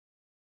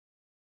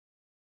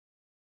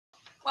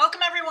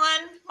Welcome,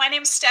 everyone. My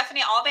name is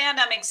Stephanie Alband.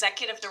 I'm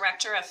Executive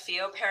Director of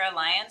Pheo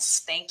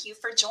Alliance. Thank you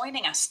for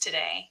joining us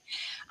today.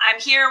 I'm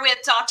here with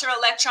Dr.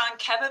 Electron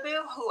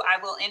Kebabu, who I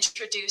will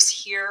introduce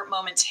here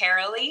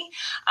momentarily.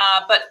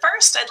 But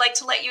first, I'd like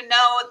to let you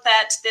know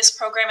that this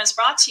program is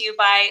brought to you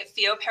by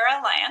Pheo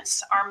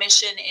Alliance. Our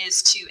mission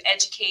is to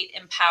educate,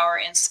 empower,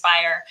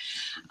 inspire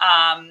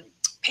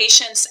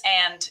patients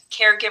and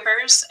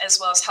caregivers, as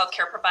well as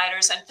healthcare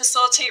providers, and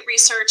facilitate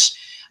research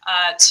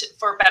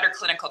for better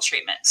clinical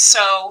treatment.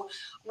 So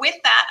with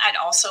that, I'd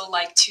also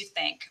like to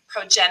thank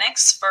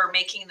Progenics for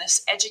making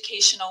this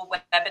educational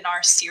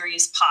webinar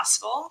series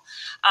possible.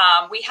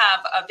 We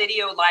have a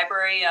video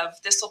library of,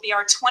 this will be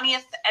our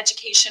 20th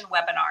education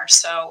webinar.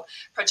 So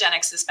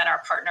Progenics has been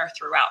our partner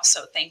throughout.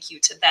 So thank you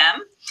to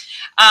them.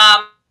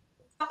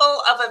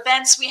 Couple of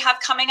events we have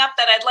coming up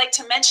that I'd like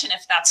to mention,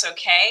 if that's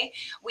okay.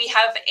 We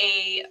have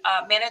a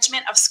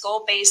management of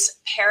skull base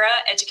para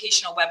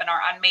educational webinar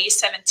on May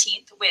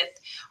 17th with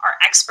our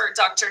expert,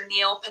 Dr.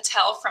 Neil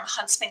Patel from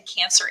Huntsman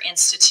Cancer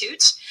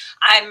Institute.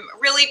 I'm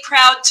really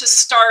proud to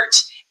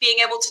start being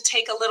able to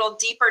take a little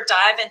deeper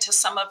dive into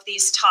some of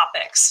these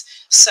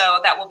topics. So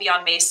that will be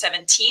on May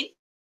 17th.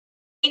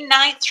 May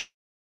 9th,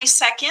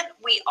 22nd,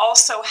 we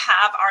also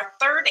have our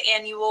third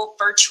annual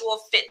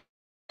virtual fit.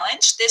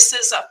 This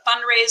is a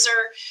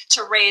fundraiser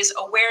to raise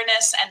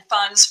awareness and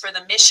funds for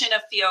the mission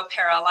of Pheo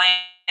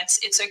Alliance.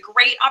 It's a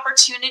great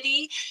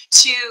opportunity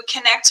to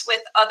connect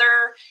with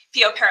other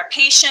Pheo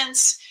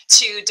patients,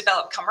 to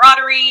develop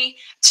camaraderie,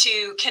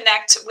 to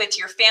connect with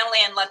your family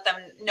and let them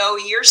know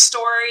your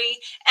story,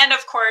 and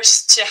of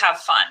course, to have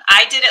fun.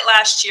 I did it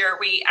last year.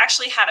 We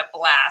actually had a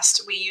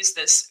blast. We use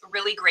this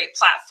really great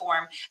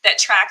platform that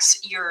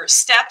tracks your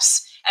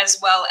steps as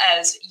well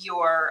as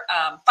your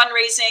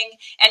fundraising,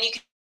 and you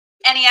can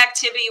any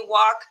activity,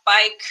 walk,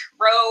 bike,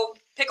 row,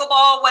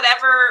 pickleball,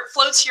 whatever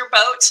floats your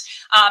boat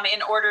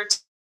in order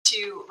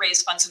to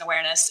raise funds and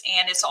awareness,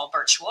 and it's all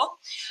virtual.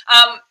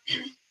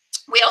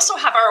 We also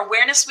have our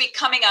Awareness Week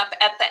coming up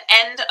at the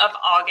end of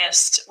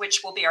August,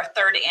 which will be our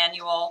third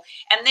annual.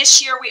 And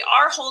this year we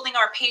are holding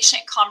our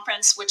patient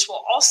conference, which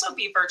will also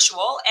be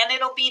virtual, and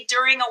it'll be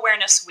during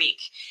Awareness Week,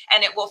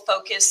 and it will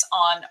focus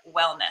on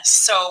wellness.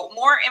 So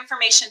more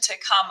information to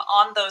come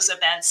on those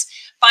events.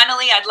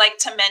 Finally, I'd like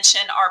to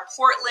mention our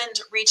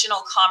Portland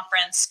Regional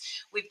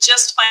Conference. We've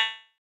just found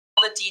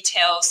all the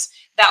details.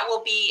 That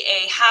will be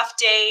a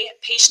half-day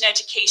patient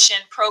education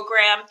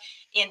program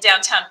in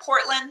downtown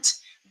Portland.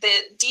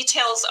 The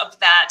details of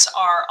that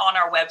are on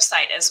our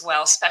website as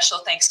well. Special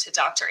thanks to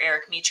Dr.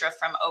 Eric Mitra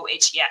from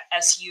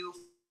OHSU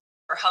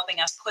for helping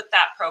us put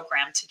that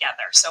program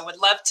together. So would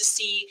love to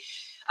see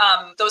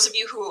those of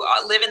you who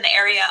live in the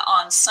area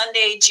on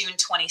Sunday, June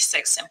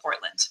 26th in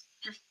Portland.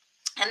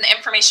 And the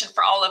information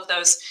for all of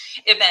those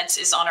events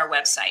is on our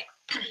website.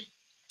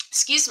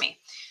 Excuse me.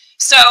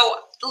 So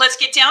let's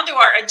get down to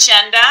our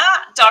agenda.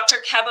 Dr.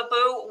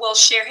 Kebabu will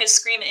share his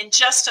screen in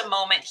just a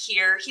moment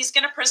here. He's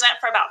going to present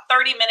for about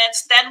 30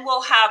 minutes. Then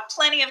we'll have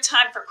plenty of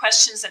time for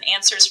questions and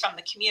answers from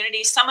the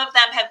community. Some of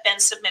them have been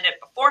submitted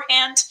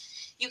beforehand.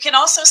 You can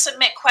also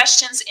submit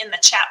questions in the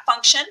chat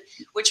function,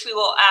 which we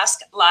will ask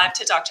live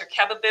to Dr.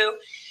 Kebabu.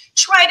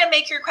 Try to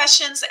make your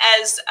questions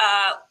as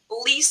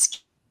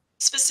least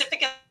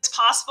specific as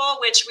possible,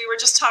 which we were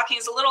just talking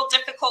is a little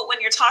difficult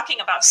when you're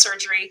talking about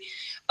surgery,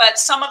 but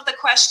some of the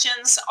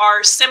questions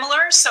are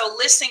similar. So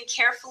listen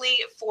carefully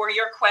for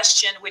your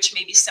question, which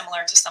may be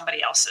similar to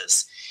somebody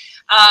else's.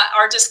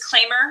 Our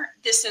disclaimer,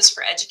 this is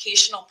for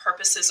educational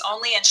purposes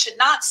only and should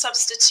not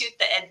substitute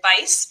the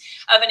advice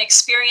of an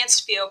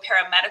experienced Pheo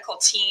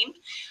paramedical team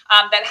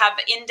that have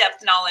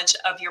in-depth knowledge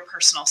of your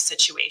personal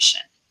situation.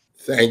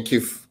 Thank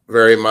you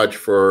very much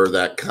for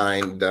that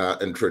kind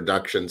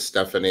introduction,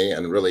 Stephanie,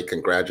 and really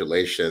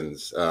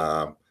congratulations.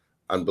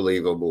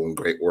 Unbelievable and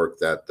great work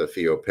that the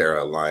Pheo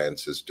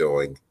Alliance is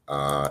doing,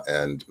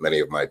 and many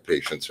of my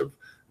patients have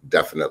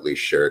definitely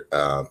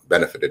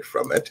benefited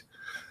from it.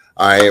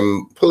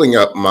 I'm pulling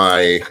up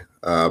my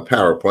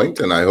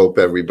PowerPoint, and I hope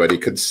everybody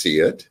could see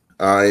it.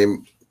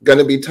 I'm going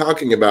to be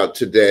talking about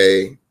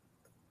today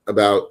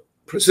about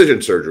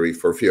precision surgery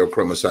for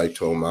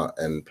pheochromocytoma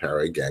and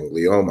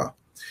paraganglioma.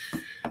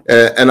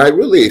 And I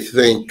really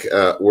think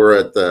we're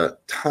at the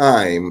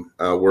time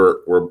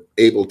we're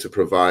able to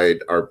provide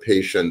our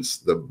patients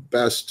the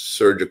best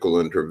surgical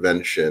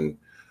intervention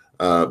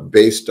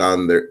based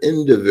on their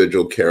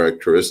individual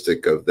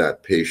characteristic of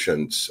that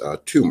patient's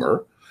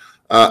tumor.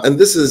 And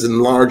this is in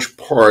large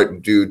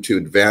part due to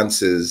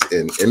advances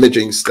in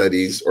imaging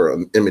studies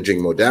or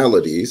imaging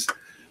modalities,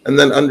 and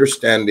then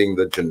understanding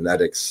the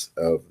genetics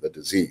of the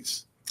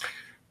disease.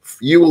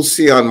 You will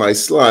see on my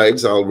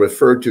slides, I'll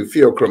refer to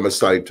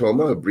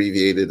pheochromocytoma,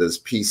 abbreviated as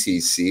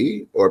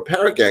PCC, or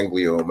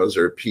paragangliomas,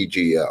 or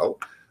PGL.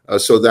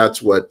 So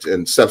that's what,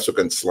 in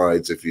subsequent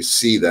slides, if you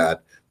see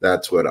that,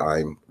 that's what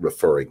I'm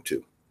referring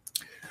to.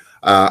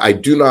 I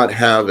do not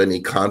have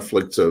any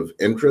conflicts of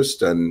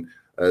interest, and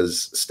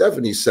as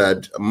Stephanie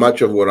said,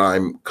 much of what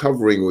I'm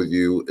covering with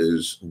you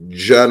is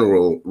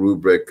general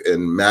rubric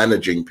in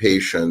managing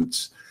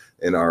patients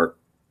in our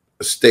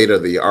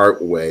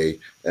state-of-the-art way,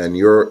 and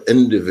your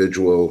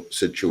individual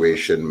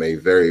situation may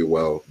very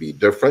well be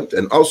different.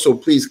 And also,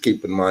 please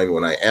keep in mind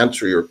when I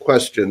answer your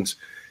questions,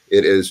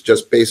 it is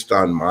just based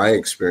on my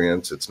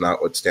experience. It's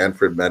not what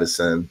Stanford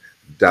Medicine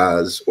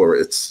does, or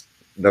it's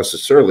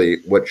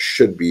necessarily what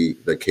should be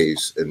the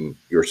case in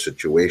your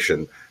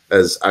situation,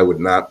 as I would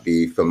not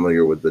be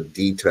familiar with the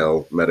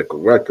detailed medical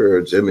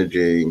records,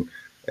 imaging,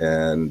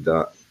 and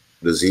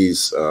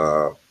disease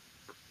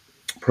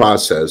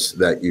process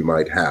that you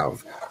might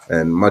have.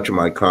 And much of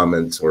my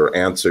comments or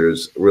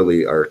answers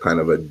really are kind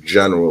of a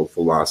general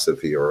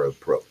philosophy or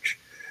approach.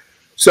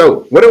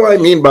 So what do I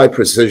mean by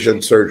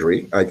precision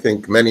surgery? I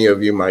think many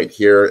of you might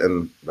hear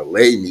in the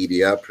lay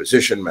media,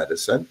 precision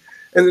medicine.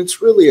 And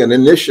it's really an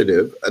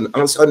initiative and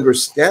us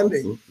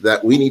understanding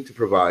that we need to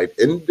provide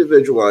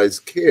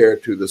individualized care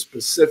to the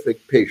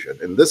specific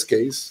patient. In this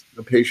case,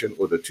 the patient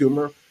with a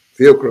tumor,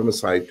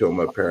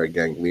 pheochromocytoma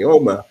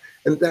paraganglioma,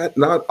 and that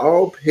not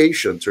all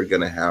patients are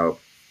going to have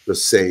the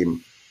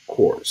same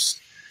course.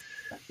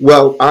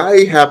 Well,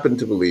 I happen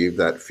to believe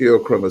that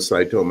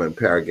pheochromocytoma and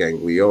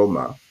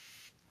paraganglioma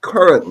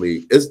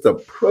currently is the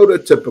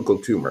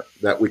prototypical tumor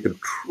that we could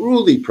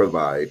truly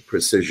provide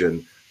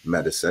precision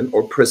medicine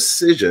or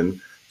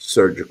precision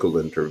surgical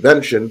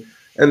intervention,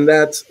 and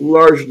that's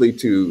largely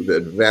to the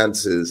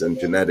advances in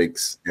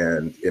genetics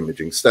and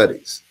imaging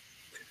studies.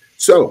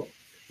 So,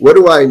 what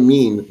do I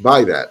mean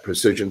by that,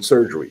 precision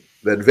surgery?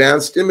 The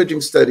advanced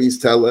imaging studies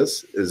tell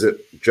us, is it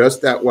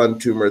just that one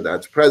tumor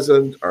that's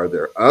present? Are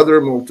there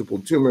other multiple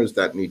tumors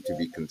that need to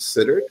be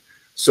considered?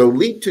 So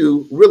lead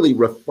to really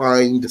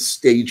refined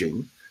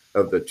staging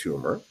of the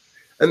tumor.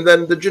 And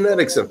then the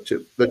genetics of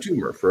the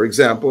tumor. For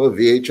example, a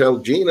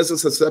VHL gene is a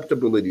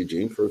susceptibility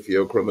gene for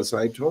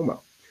pheochromocytoma.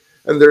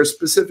 And there's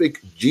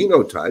specific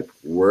genotype,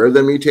 where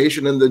the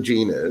mutation in the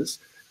gene is,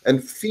 and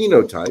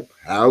phenotype,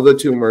 how the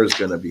tumor is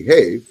going to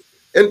behave,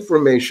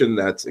 information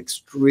that's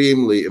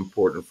extremely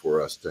important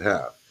for us to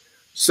have.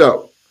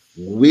 So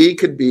we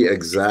could be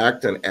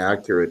exact and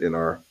accurate in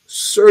our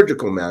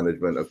surgical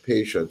management of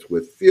patients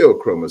with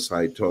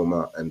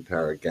pheochromocytoma and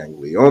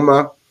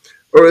paraganglioma,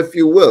 or if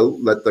you will,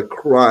 let the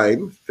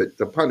crime fit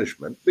the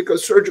punishment,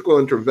 because surgical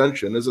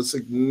intervention is a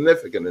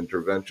significant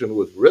intervention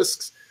with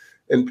risks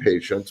in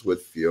patients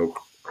with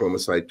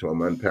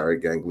pheochromocytoma and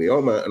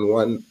paraganglioma, and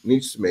one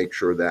needs to make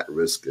sure that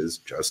risk is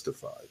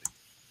justified.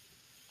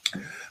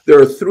 There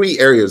are three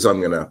areas I'm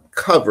going to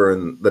cover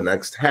in the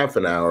next half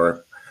an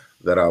hour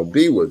that I'll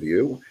be with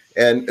you,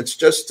 and it's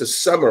just to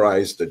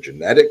summarize the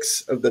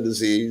genetics of the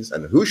disease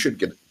and who should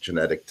get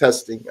genetic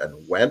testing and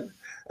when,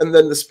 and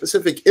then the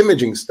specific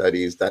imaging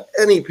studies that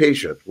any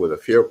patient with a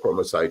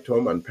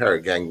pheochromocytoma and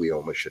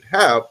paraganglioma should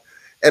have,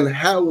 and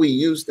how we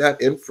use that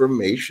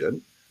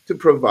information to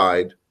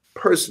provide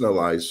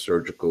personalized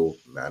surgical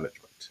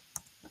management.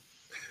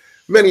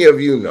 Many of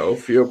you know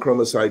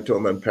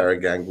pheochromocytoma and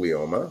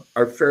paraganglioma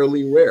are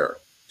fairly rare,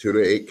 2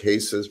 to 8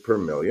 cases per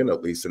million,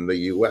 at least in the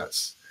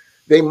US.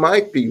 They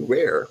might be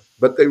rare,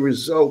 but they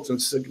result in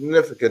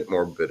significant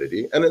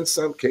morbidity and in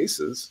some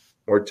cases,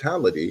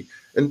 mortality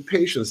in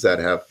patients that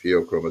have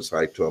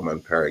pheochromocytoma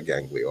and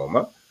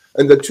paraganglioma.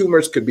 And the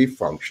tumors could be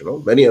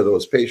functional. Many of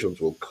those patients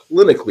will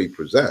clinically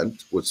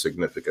present with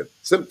significant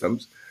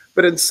symptoms,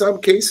 but in some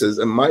cases,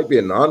 it might be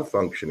a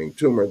non-functioning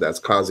tumor that's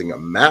causing a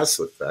mass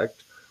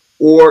effect,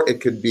 or it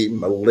could be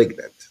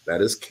malignant,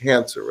 that is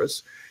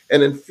cancerous.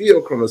 And in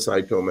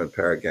pheochromocytoma and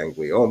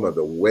paraganglioma,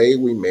 the way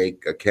we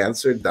make a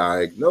cancer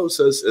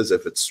diagnosis is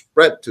if it's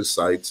spread to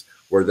sites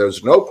where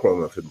there's no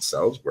chromatin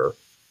cells, where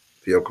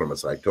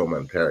pheochromocytoma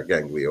and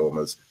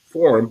paragangliomas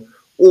form,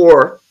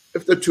 or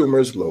if the tumor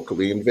is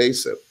locally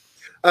invasive.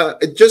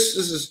 It just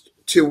is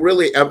to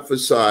really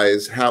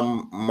emphasize how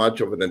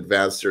much of an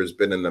advance there's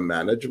been in the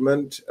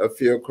management of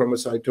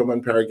pheochromocytoma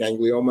and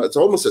paraganglioma. It's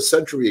almost a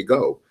century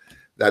ago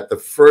that the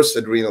first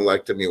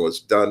adrenalectomy was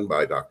done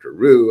by Dr.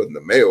 Rue and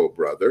the Mayo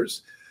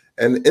brothers.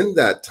 And in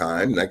that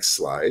time, next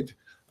slide,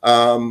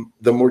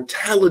 the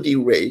mortality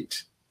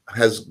rate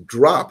has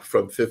dropped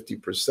from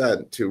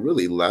 50% to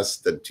really less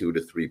than 2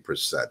 to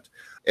 3%.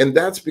 And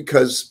that's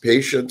because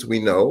patients, we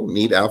know,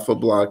 need alpha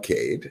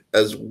blockade,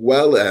 as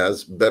well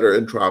as better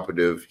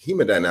intraoperative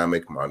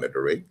hemodynamic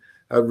monitoring,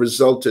 have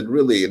resulted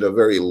really in a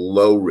very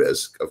low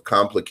risk of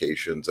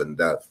complications and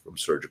death from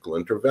surgical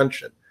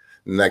intervention.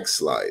 Next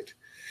slide.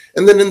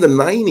 And then in the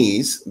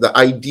 90s, the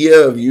idea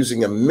of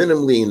using a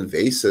minimally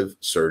invasive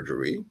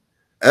surgery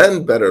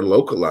and better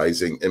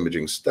localizing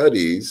imaging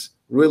studies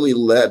really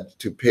led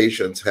to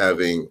patients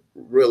having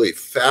really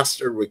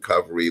faster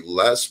recovery,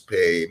 less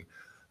pain,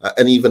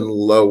 and even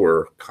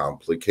lower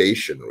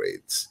complication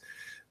rates.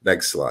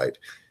 Next slide.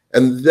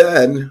 And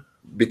then,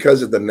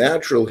 because of the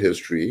natural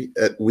history,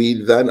 we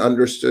then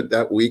understood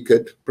that we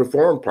could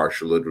perform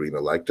partial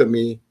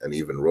adrenalectomy and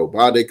even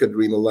robotic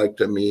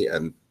adrenalectomy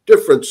and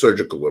different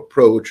surgical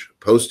approach,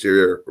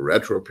 posterior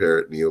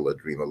retroperitoneal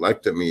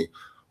adrenalectomy,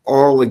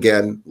 all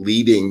again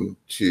leading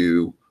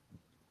to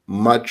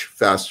much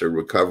faster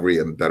recovery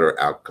and better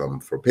outcome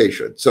for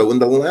patients. So in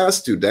the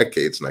last 2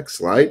 decades, next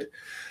slide,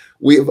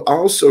 We have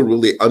also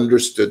really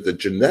understood the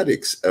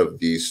genetics of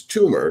these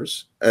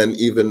tumors and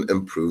even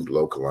improved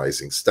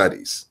localizing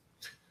studies.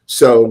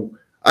 So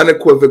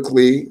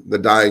unequivocally, the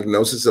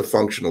diagnosis of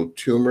functional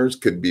tumors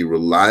could be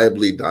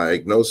reliably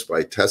diagnosed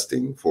by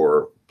testing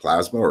for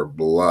plasma or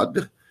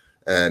blood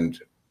and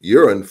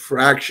urine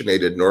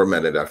fractionated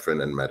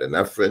norepinephrine and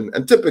medinephrine.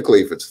 And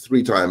typically, if it's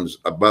 3 times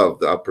above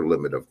the upper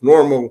limit of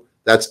normal,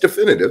 that's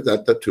definitive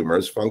that the tumor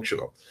is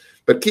functional.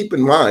 But keep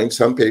in mind,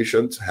 some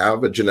patients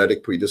have a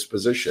genetic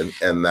predisposition,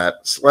 and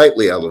that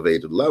slightly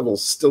elevated level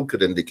still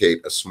could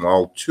indicate a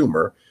small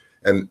tumor,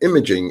 and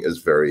imaging is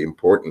very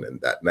important in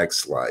that. Next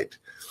slide.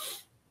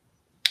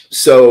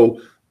 So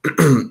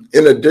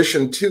in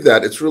addition to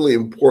that, it's really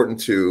important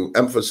to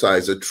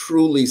emphasize a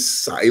truly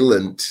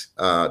silent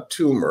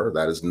tumor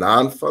that is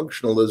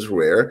non-functional is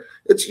rare.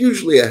 It's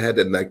usually a head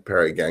and neck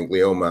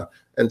paraganglioma,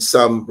 and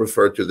some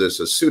refer to this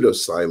as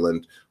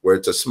pseudosilent, where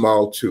it's a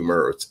small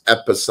tumor, or it's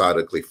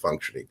episodically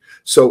functioning.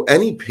 So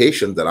any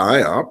patient that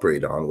I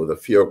operate on with a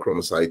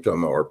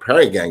pheochromocytoma or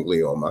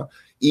paraganglioma,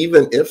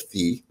 even if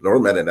the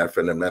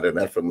norepinephrine and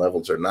medinephrine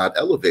levels are not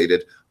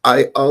elevated,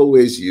 I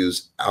always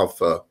use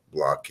alpha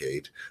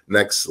blockade.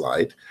 Next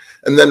slide.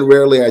 And then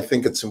rarely, I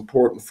think it's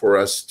important for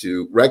us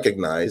to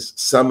recognize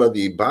some of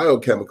the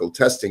biochemical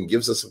testing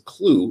gives us a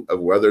clue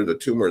of whether the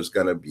tumor is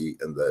going to be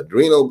in the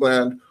adrenal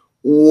gland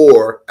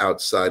or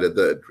outside of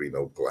the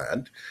adrenal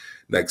gland.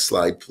 Next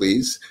slide,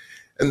 please.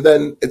 And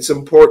then it's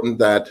important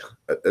that,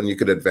 and you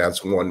could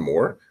advance one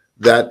more,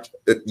 that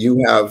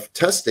you have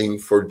testing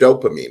for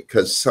dopamine,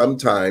 because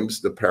sometimes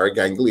the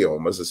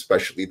paragangliomas,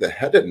 especially the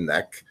head and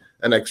neck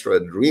and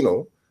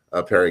extraadrenal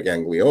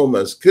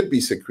paragangliomas, could be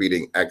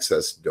secreting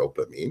excess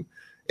dopamine.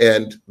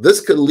 And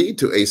this could lead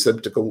to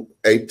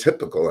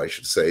atypical, I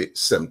should say,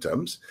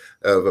 symptoms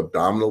of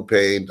abdominal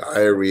pain,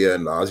 diarrhea,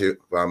 nausea,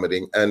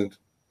 vomiting, and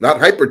not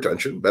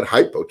hypertension, but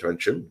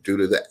hypotension due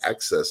to the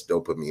excess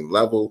dopamine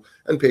level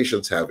and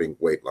patients having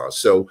weight loss.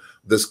 So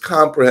this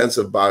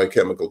comprehensive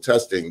biochemical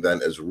testing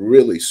then is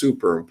really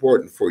super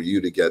important for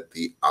you to get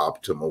the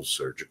optimal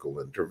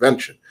surgical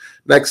intervention.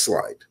 Next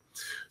slide.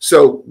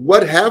 So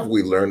what have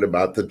we learned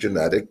about the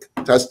genetic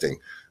testing?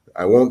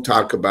 I won't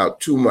talk about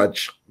too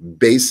much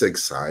basic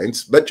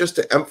science, but just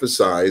to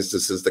emphasize,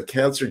 this is the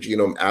Cancer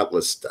Genome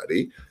Atlas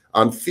study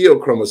on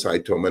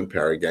pheochromocytoma and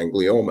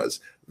paragangliomas.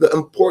 The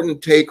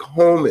important take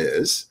home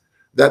is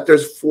that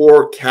there's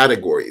 4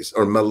 categories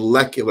or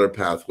molecular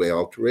pathway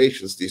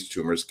alterations these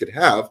tumors could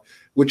have,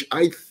 which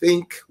I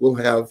think will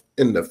have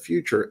in the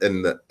future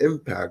and the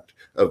impact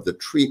of the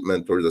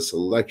treatment or the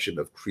selection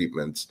of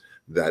treatments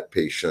that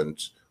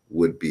patients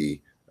would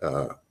be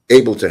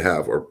able to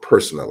have or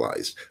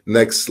personalized.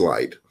 Next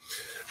slide.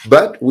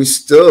 But we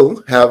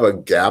still have a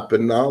gap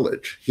in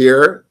knowledge.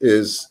 Here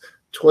is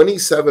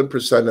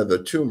 27% of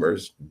the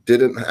tumors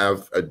didn't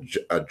have a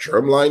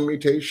germline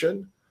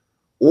mutation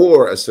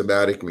or a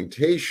somatic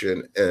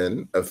mutation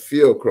in a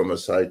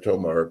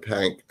pheochromocytoma or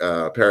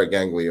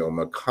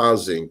paraganglioma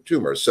causing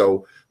tumor.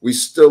 So we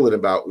still, in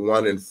about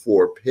 1 in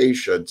 4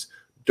 patients,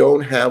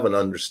 don't have an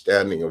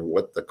understanding of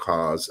what the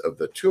cause of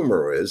the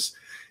tumor is.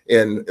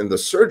 In the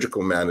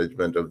surgical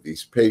management of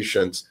these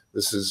patients,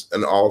 this is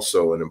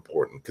also an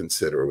important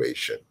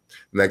consideration.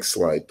 Next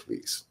slide,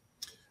 please.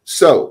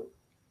 So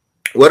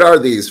what are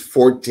these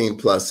 14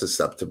 plus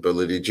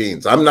susceptibility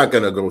genes? I'm not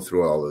going to go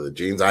through all of the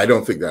genes. I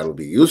don't think that'll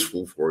be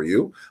useful for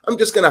you. I'm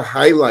just going to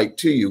highlight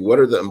to you what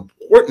are the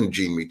important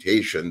gene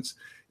mutations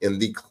in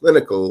the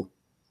clinical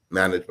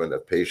management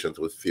of patients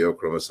with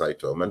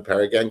pheochromocytoma and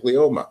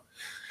paraganglioma.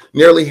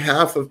 Nearly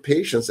half of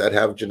patients that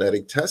have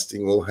genetic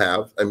testing will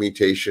have a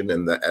mutation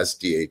in the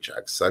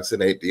SDHX,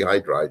 succinate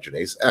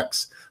dehydrogenase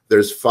X.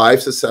 There's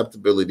 5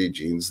 susceptibility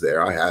genes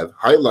there I have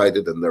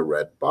highlighted in the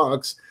red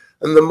box,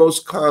 and the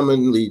most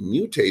commonly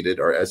mutated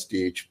are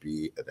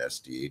SDHB and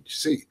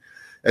SDHC.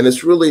 And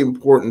it's really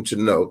important to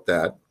note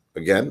that,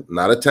 again,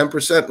 not a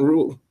 10%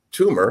 rule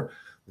tumor,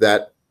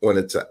 that when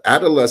it's an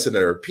adolescent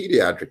or a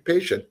pediatric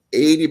patient,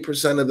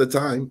 80% of the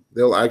time,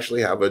 they'll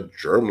actually have a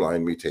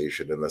germline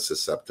mutation in the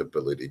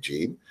susceptibility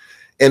gene.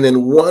 And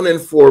in 1 in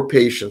 4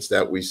 patients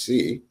that we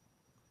see,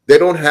 they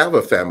don't have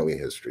a family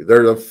history.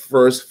 They're the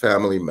first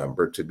family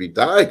member to be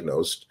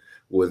diagnosed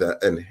with an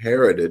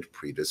inherited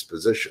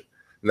predisposition.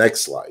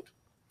 Next slide.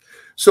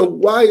 So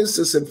why is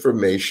this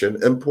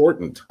information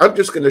important? I'm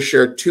just going to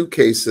share 2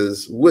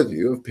 cases with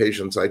you of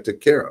patients I took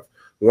care of.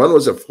 One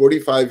was a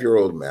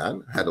 45-year-old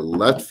man, had a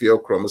left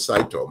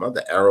pheochromocytoma,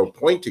 the arrow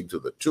pointing to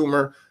the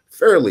tumor,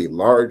 fairly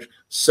large.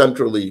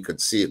 Centrally, you could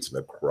see it's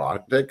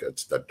necrotic.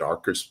 It's the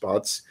darker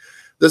spots.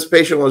 This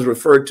patient was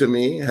referred to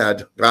me,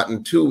 had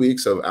gotten 2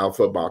 weeks of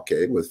alpha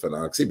blockade with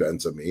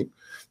phenoxybenzamine.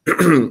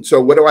 So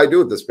what do I do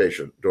with this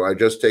patient? Do I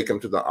just take him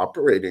to the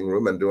operating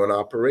room and do an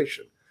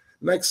operation?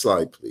 Next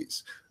slide,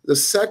 please. The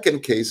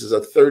second case is a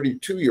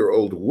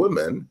 32-year-old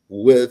woman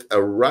with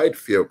a right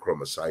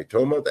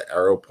pheochromocytoma. The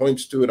arrow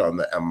points to it on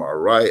the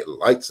MRI. It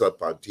lights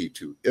up on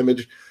T2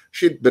 image.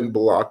 She'd been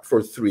blocked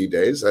for 3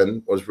 days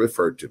and was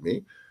referred to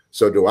me.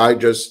 So do I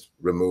just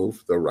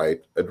remove the right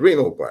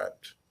adrenal gland?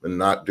 and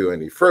not do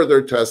any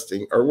further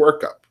testing or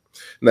workup.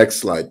 Next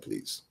slide,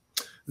 please.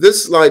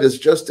 This slide is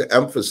just to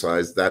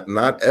emphasize that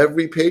not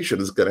every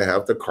patient is going to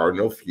have the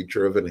cardinal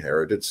feature of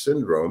inherited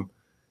syndrome,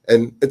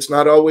 and it's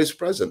not always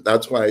present.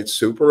 That's why it's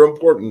super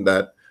important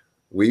that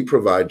we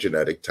provide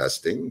genetic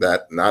testing,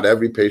 that not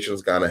every patient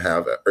is going to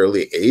have an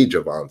early age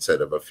of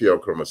onset of a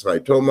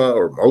pheochromocytoma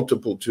or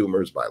multiple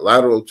tumors,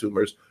 bilateral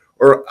tumors,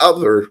 or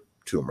other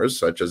tumors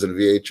such as in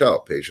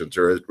VHL. Patients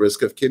are at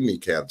risk of kidney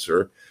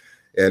cancer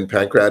and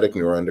pancreatic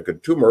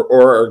neuroendocrine tumor,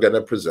 or are going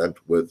to present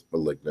with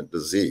malignant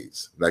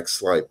disease. Next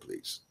slide,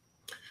 please.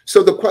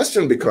 So the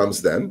question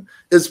becomes then,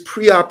 is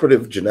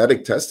preoperative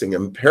genetic testing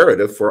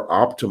imperative for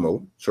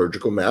optimal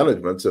surgical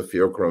management of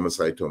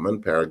pheochromocytoma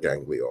and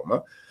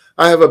paraganglioma?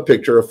 I have a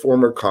picture of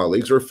former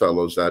colleagues or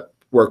fellows that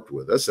worked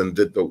with us and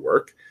did the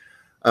work.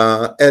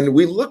 And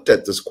we looked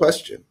at this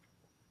question.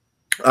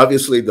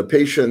 Obviously, the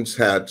patients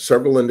had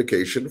several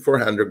indications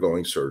for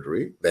undergoing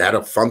surgery. They had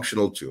a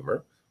functional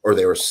tumor, or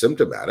they were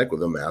symptomatic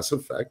with a mass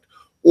effect,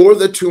 or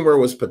the tumor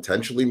was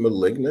potentially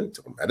malignant,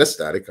 or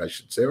metastatic, I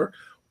should say,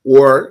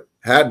 or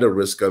had the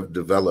risk of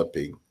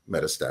developing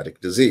metastatic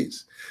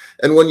disease.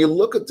 And when you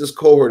look at this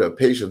cohort of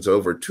patients,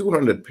 over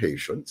 200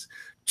 patients,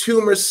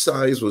 tumor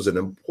size was an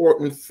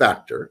important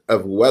factor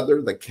of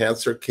whether the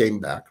cancer came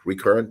back,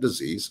 recurrent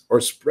disease, or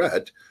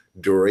spread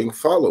during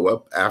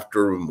follow-up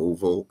after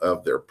removal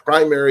of their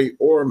primary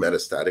or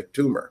metastatic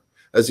tumor.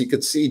 As you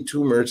could see,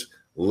 tumors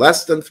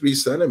less than 3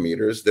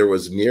 centimeters, there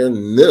was near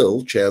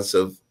nil chance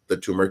of the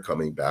tumor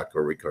coming back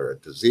or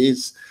recurrent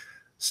disease.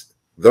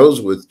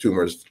 Those with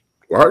tumors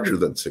larger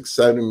than 6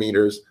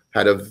 centimeters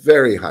had a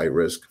very high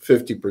risk,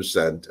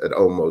 50% at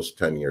almost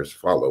 10 years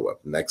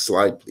follow-up. Next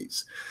slide,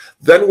 please.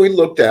 Then we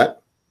looked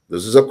at,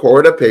 this is a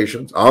cohort of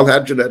patients, all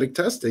had genetic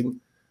testing.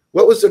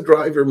 What was the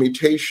driver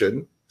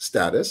mutation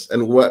status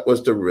and what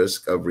was the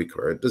risk of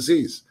recurrent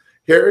disease?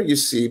 Here you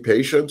see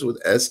patients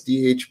with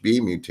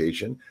SDHB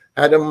mutation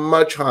had a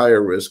much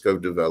higher risk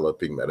of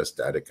developing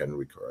metastatic and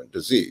recurrent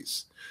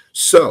disease.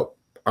 So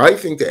I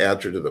think the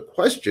answer to the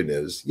question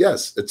is,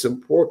 yes, it's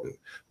important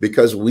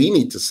because we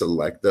need to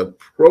select the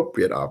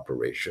appropriate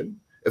operation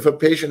if a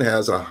patient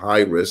has a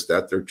high risk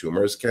that their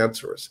tumor is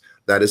cancerous.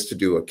 That is to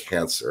do a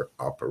cancer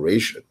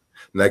operation.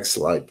 Next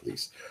slide,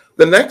 please.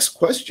 The next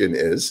question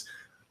is,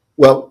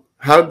 well,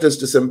 how does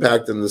this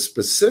impact in the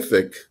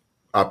specific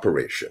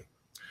operation?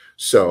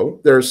 So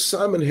there are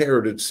some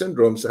inherited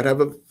syndromes that have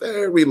a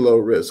very low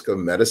risk of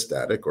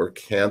metastatic or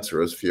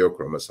cancerous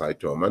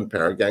pheochromocytoma and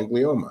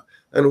paraganglioma.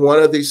 And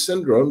one of these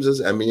syndromes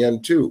is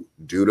MEN2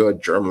 due to a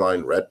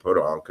germline red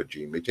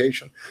proto-oncogene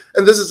mutation.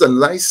 And this is a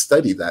nice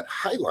study that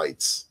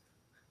highlights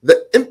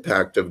the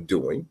impact of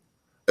doing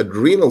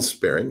adrenal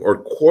sparing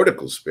or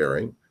cortical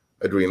sparing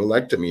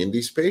adrenalectomy in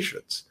these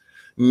patients.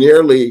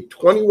 Nearly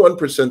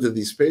 21% of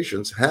these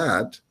patients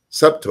had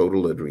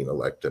subtotal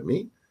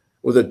adrenalectomy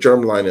with a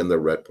germline in the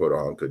red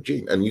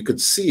proto-oncogene. And you could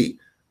see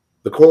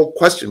the whole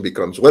question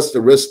becomes, what's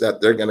the risk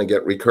that they're going to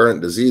get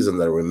recurrent disease in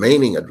the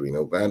remaining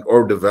adrenal gland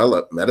or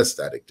develop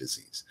metastatic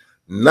disease?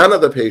 None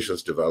of the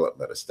patients developed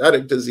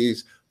metastatic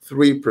disease.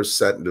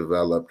 3%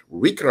 developed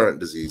recurrent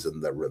disease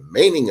in the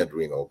remaining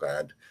adrenal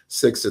gland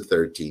 6 to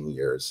 13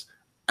 years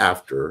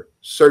after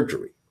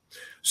surgery.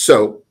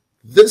 So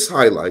this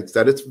highlights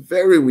that it's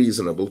very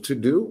reasonable to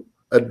do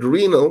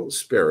adrenal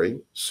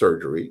sparing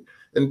surgery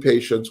in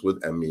patients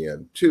with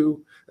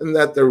MEN2, and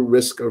that the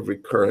risk of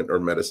recurrent or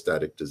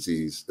metastatic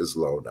disease is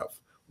low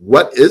enough.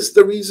 What is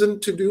the reason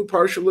to do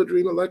partial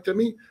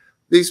adrenalectomy?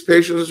 These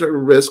patients are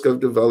at risk of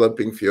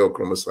developing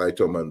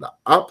pheochromocytoma on the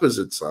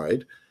opposite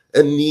side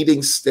and needing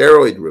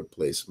steroid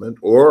replacement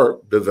or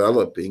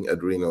developing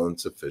adrenal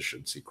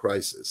insufficiency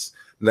crisis.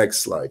 Next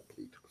slide,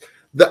 please.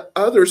 The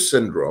other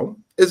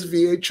syndrome is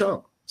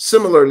VHL.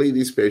 Similarly,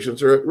 these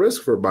patients are at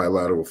risk for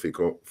bilateral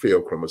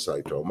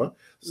pheochromocytoma.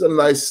 This is a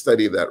nice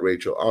study that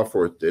Rachel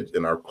Offworth did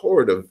in our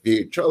cohort of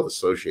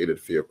VHL-associated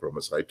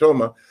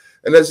pheochromocytoma.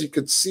 And as you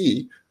could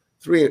see,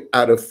 3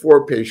 out of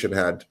 4 patients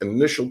had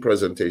initial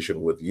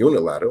presentation with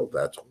unilateral,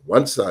 that's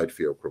one side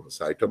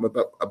pheochromocytoma,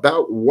 but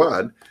about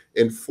 1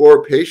 in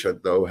 4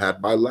 patients, though,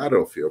 had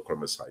bilateral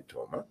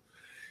pheochromocytoma.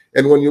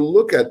 And when you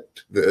look at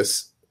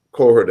this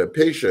cohort of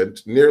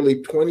patients,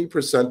 nearly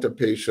 20% of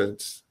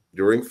patients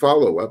during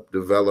follow-up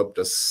developed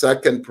a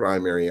second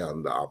primary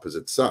on the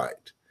opposite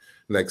side.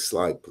 Next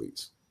slide,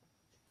 please.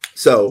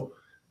 So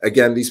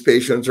again, these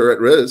patients are at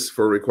risk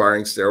for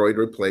requiring steroid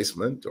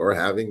replacement or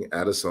having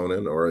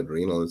adesonin or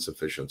adrenal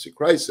insufficiency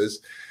crisis.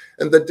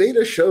 And the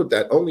data showed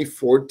that only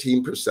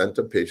 14%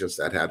 of patients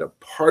that had a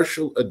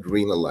partial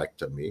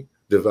adrenalectomy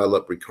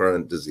developed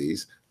recurrent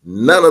disease.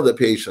 None of the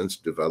patients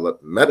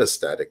developed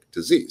metastatic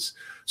disease.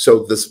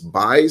 So this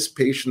buys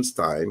patients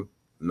time,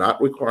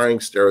 not requiring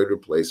steroid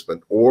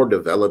replacement or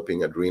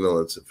developing adrenal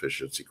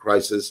insufficiency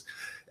crisis.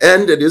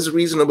 And it is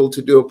reasonable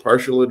to do a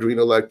partial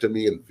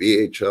adrenalectomy in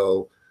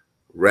VHL,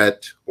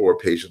 RET, or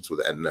patients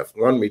with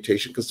NF1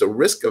 mutation because the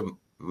risk of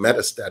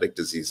metastatic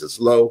disease is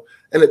low,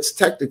 and it's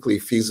technically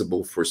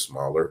feasible for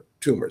smaller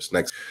tumors.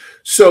 Next.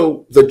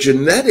 So the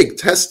genetic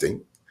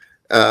testing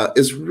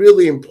is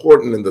really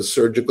important in the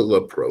surgical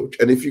approach.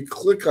 And if you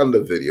click on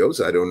the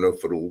videos, I don't know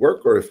if it'll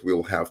work or if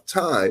we'll have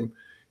time,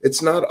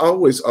 it's not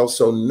always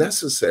also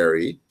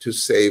necessary to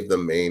save the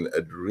main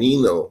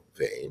adrenal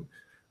vein.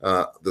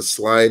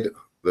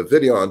 The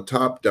video on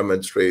top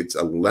demonstrates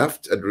a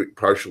left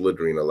partial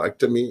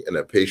adrenalectomy in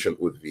a patient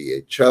with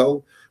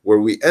VHL, where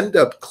we end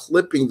up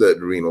clipping the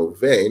adrenal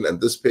vein,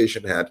 and this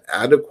patient had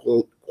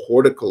adequate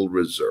cortical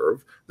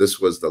reserve. This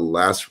was the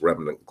last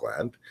remnant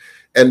gland.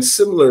 And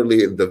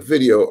similarly, the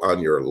video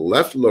on your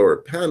left lower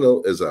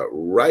panel is a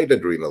right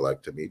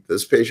adrenalectomy.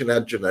 This patient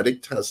had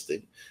genetic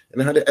testing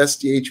and had an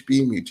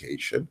SDHB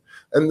mutation,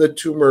 and the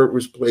tumor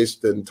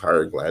replaced the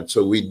entire gland.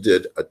 So we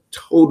did a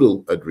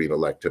total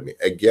adrenalectomy.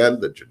 Again,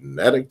 the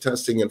genetic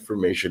testing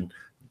information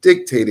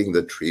dictating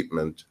the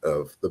treatment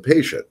of the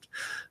patient.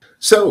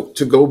 So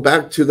to go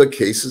back to the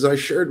cases I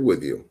shared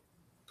with you,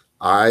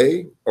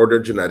 I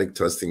ordered genetic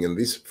testing in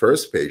this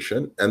first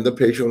patient, and the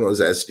patient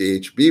was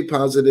SDHB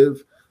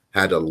positive,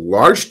 had a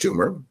large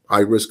tumor, high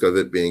risk of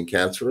it being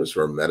cancerous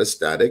or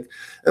metastatic,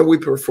 and we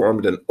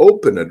performed an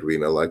open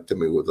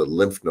adrenalectomy with a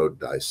lymph node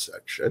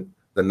dissection.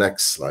 The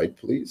next slide,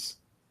 please.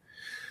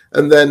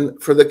 And then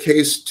for the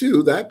case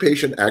 2, that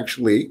patient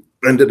actually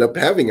ended up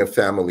having a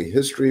family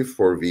history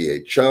for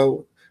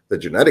VHL. The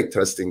genetic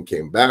testing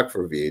came back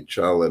for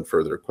VHL and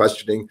further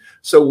questioning.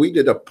 So we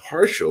did a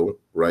partial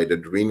right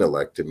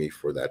adrenalectomy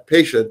for that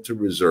patient to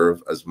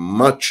reserve as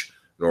much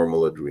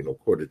normal adrenal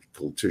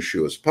cortical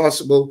tissue as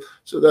possible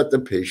so that the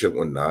patient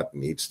would not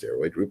need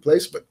steroid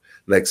replacement.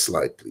 Next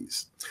slide,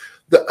 please.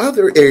 The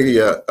other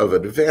area of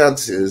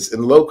advance is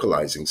in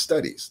localizing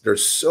studies.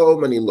 There's so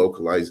many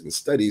localizing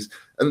studies,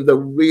 and the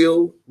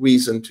real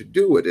reason to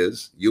do it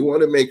is you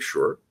want to make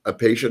sure a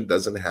patient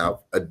doesn't have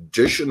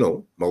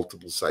additional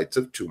multiple sites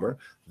of tumor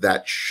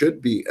that should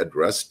be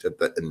addressed at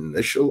the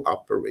initial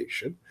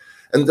operation.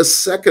 And the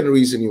second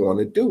reason you want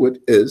to do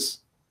it is,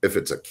 if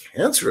it's a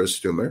cancerous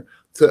tumor,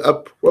 to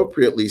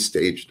appropriately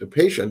stage the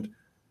patient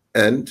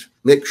and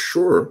make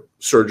sure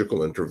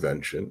surgical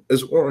intervention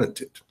is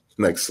warranted.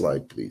 Next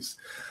slide, please.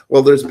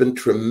 Well, there's been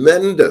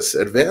tremendous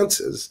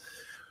advances.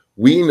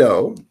 We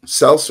know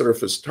cell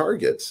surface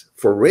targets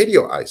for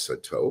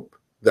radioisotope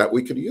that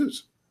we could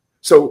use.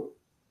 So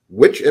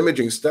which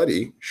imaging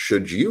study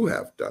should you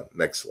have done?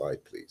 Next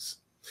slide, please.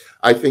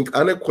 I think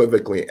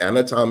unequivocally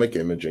anatomic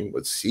imaging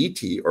with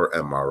CT or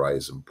MRI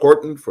is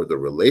important for the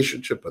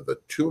relationship of the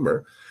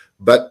tumor,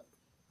 but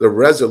the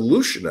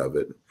resolution of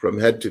it from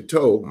head to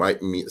toe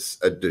might miss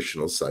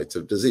additional sites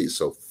of disease.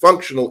 So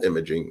functional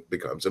imaging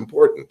becomes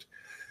important.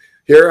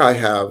 Here I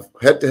have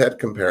head-to-head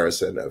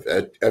comparison of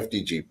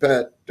FDG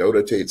PET,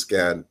 dotatate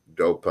scan,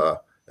 DOPA,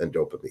 and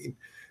dopamine.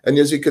 And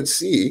as you can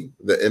see,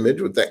 the image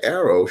with the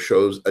arrow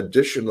shows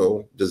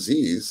additional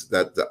disease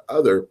that the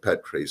other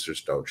PET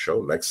tracers don't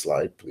show. Next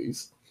slide,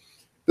 please.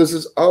 This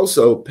is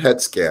also PET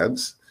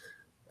scans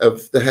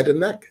of the head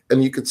and neck.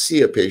 And you could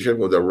see a patient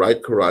with a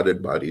right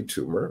carotid body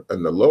tumor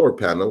and the lower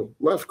panel,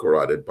 left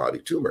carotid body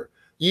tumor.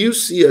 You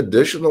see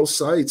additional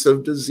sites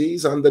of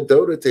disease on the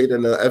dotatate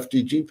and the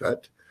FDG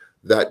PET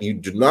that you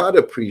do not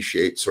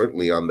appreciate,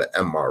 certainly on the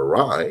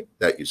MRI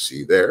that you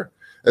see there,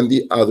 and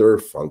the other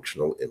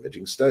functional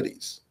imaging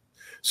studies.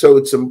 So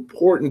it's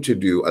important to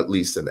do at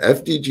least an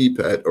FDG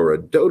PET or a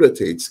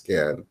dotatate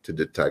scan to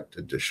detect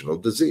additional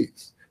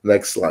disease.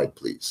 Next slide,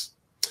 please.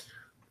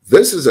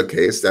 This is a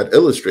case that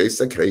illustrates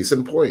the case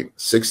in point.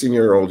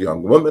 16-year-old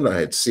young woman I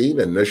had seen,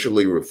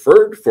 initially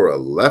referred for a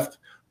left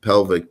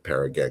pelvic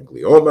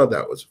paraganglioma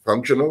that was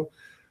functional.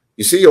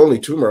 You see only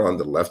tumor on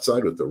the left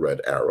side with the red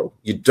arrow.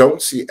 You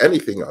don't see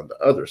anything on the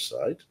other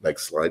side.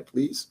 Next slide,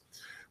 please.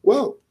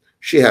 Well,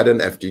 she had an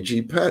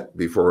FDG PET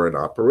before an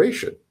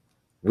operation.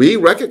 We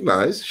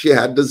recognized she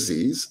had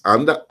disease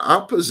on the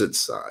opposite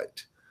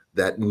side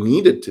that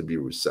needed to be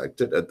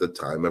resected at the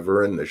time of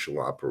her initial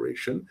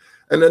operation,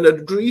 and an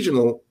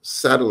adrenal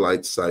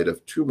satellite site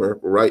of tumor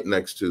right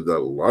next to the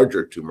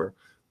larger tumor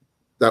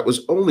that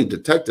was only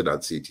detected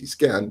on CT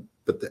scan,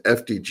 but the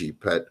FDG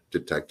PET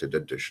detected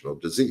additional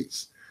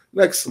disease.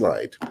 Next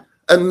slide.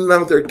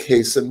 Another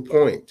case in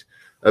point,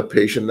 a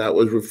patient that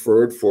was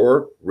referred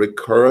for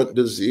recurrent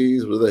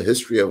disease with a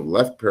history of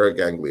left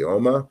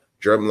paraganglioma,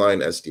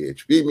 germline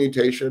SDHB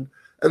mutation,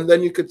 and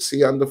then you could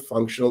see on the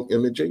functional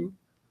imaging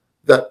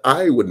that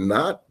I would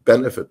not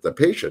benefit the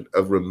patient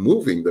of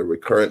removing the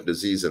recurrent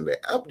disease in the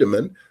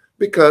abdomen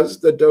because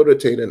the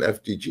dotatate and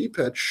FDG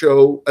PET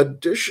show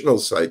additional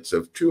sites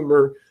of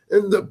tumor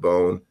in the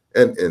bone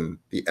and in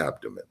the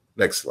abdomen.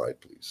 Next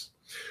slide, please.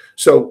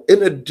 So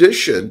in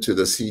addition to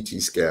the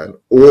CT scan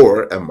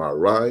or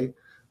MRI,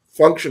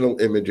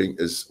 functional imaging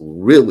is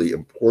really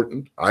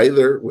important,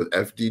 either with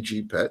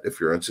FDG PET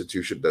if your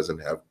institution doesn't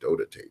have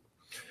dotatate.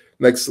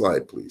 Next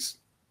slide, please.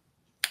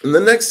 In the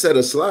next set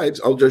of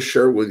slides, I'll just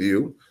share with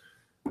you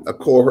a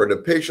cohort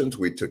of patients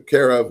we took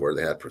care of where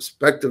they had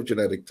prospective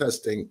genetic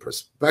testing,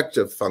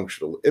 prospective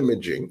functional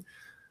imaging,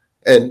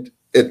 and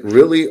it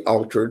really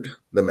altered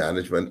the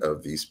management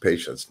of these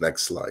patients.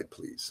 Next slide,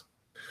 please.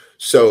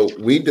 So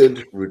we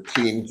did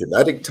routine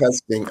genetic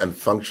testing and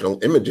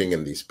functional imaging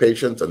in these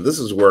patients, and this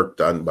is work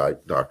done by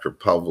Dr.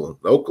 Pavel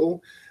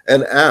Local,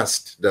 and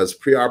asked, does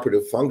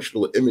preoperative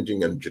functional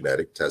imaging and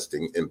genetic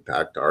testing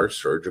impact our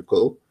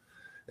surgical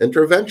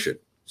intervention?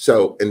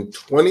 So in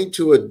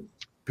 22%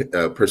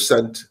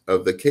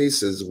 of the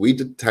cases, we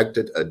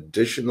detected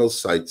additional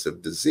sites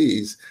of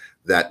disease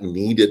that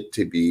needed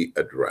to be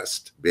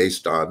addressed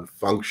based on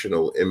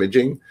functional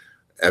imaging,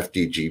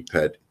 FDG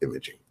PET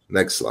imaging.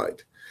 Next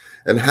slide.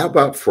 And how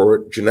about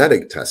for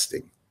genetic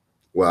testing?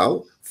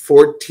 Well,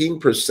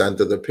 14%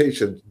 of the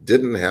patients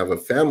didn't have a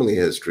family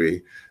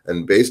history,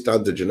 and based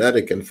on the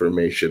genetic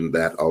information,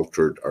 that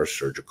altered our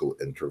surgical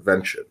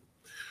intervention.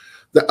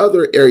 The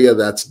other area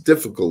that's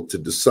difficult to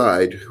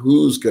decide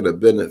who's going to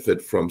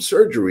benefit from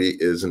surgery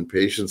is in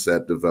patients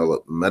that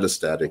develop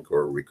metastatic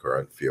or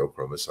recurrent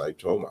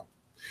pheochromocytoma.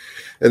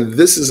 And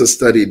this is a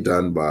study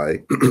done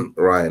by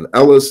Ryan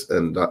Ellis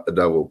and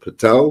Dhaval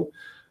Patel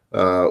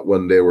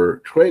when they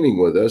were training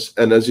with us.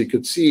 And as you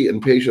could see,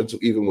 in patients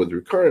even with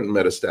recurrent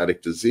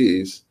metastatic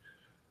disease,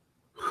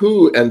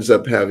 who ends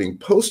up having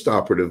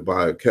postoperative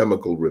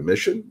biochemical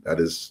remission, that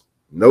is,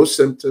 no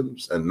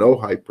symptoms and no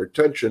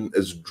hypertension,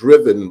 is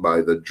driven by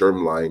the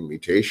germline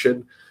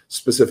mutation,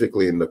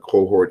 specifically in the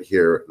cohort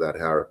here that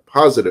are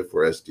positive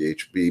for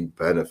SDHB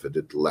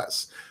benefited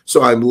less.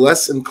 So I'm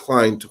less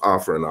inclined to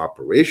offer an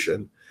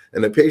operation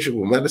in a patient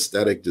with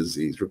metastatic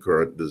disease,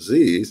 recurrent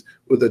disease,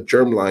 with a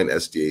germline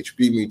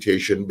SDHB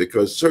mutation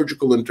because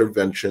surgical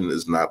intervention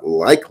is not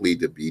likely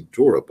to be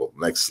durable.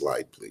 Next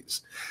slide,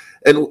 please.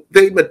 And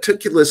they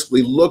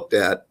meticulously looked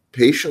at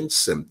patient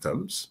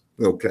symptoms,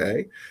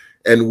 okay,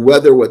 and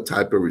whether what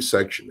type of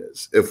resection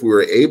is. If we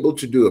were able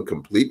to do a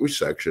complete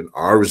resection,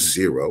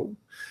 R0,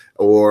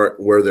 or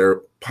were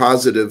there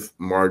positive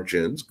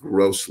margins,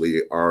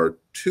 grossly R2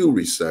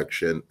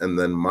 resection, and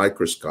then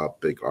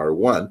microscopic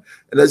R1.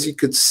 And as you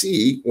could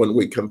see, when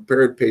we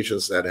compared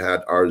patients that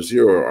had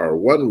R0 or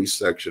R1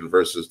 resection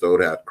versus those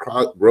that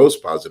had gross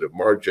positive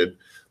margin,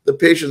 the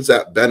patients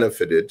that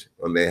benefited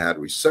when they had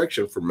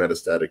resection for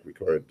metastatic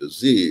recurrent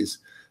disease,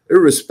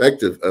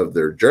 irrespective of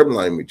their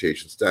germline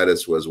mutation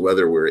status, was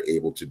whether we were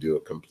able to do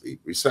a complete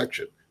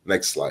resection.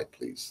 Next slide,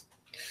 please.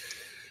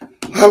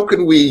 How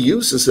can we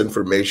use this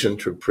information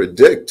to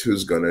predict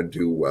who's going to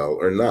do well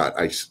or not?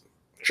 I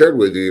shared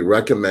with you,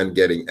 recommend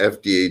getting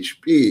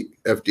FDHG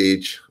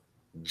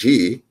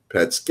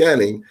PET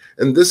scanning,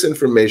 and this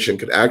information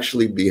could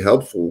actually be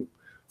helpful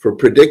for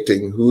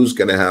predicting who's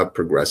going to have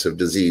progressive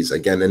disease,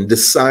 again, and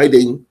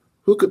deciding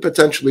who could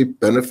potentially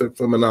benefit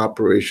from an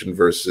operation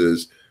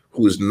versus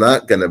who's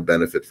not going to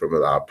benefit from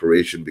an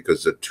operation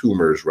because the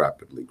tumor is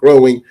rapidly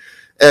growing.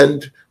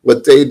 And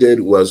what they did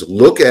was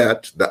look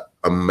at the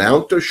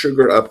amount of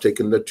sugar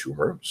uptake in the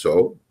tumor,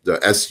 so the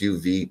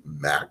SUV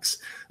max,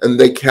 and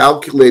they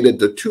calculated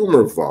the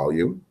tumor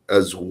volume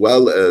as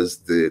well as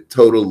the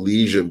total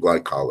lesion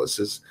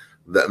glycolysis,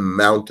 the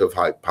amount of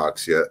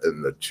hypoxia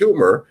in the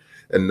tumor.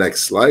 And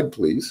next slide,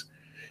 please.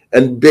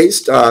 And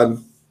based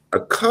on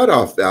a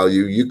cutoff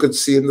value, you could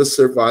see in the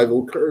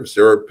survival curves,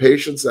 there are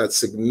patients that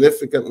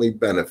significantly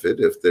benefit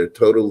if their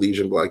total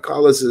lesion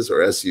glycolysis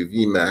or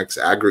SUV max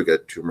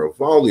aggregate tumor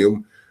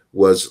volume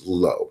was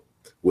low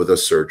with a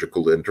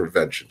surgical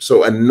intervention.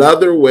 So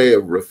another way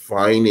of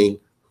refining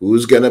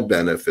who's going to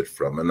benefit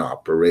from an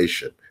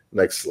operation.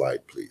 Next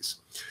slide, please.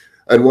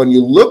 And when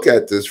you look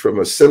at this from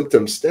a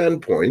symptom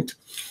standpoint,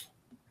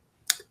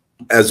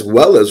 as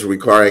well as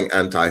requiring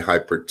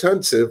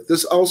antihypertensive,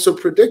 this also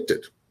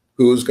predicted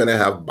who's going to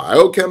have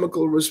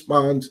biochemical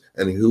response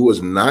and who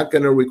was not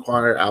going to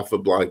require alpha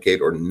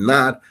blockade or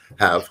not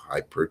have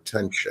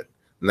hypertension.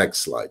 Next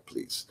slide,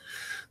 please.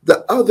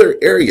 The other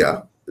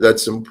area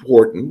that's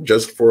important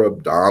just for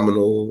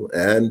abdominal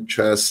and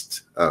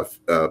chest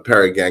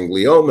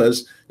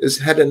paragangliomas is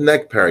head and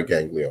neck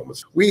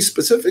paragangliomas. We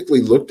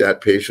specifically looked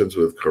at patients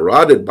with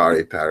carotid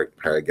body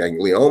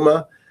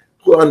paraganglioma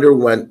who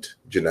underwent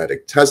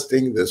genetic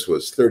testing. This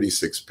was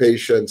 36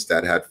 patients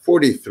that had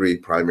 43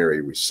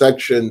 primary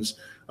resections,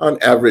 on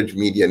average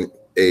median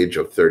age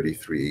of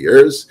 33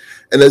 years.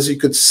 And as you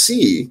could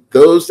see,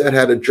 those that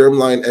had a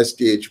germline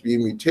SDHB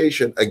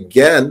mutation,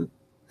 again,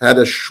 had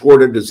a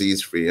shorter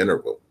disease-free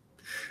interval.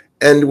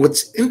 And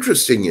what's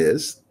interesting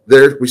is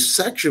their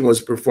resection was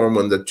performed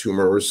when the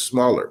tumor was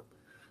smaller.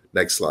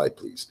 Next slide,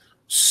 please.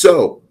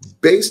 So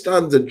based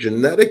on the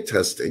genetic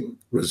testing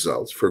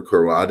results for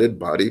carotid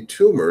body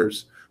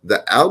tumors,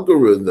 the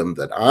algorithm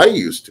that I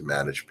use to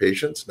manage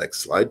patients,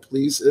 next slide,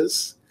 please,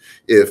 is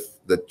if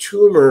the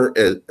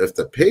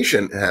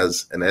patient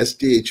has an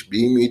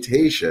SDHB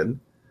mutation,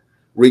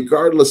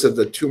 regardless of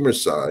the tumor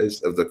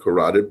size of the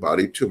carotid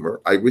body tumor,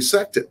 I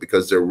resect it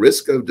because their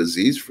risk of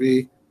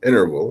disease-free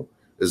interval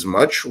is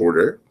much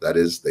shorter. That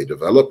is, they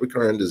develop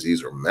recurrent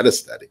disease or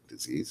metastatic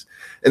disease.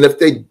 And if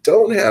they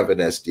don't have an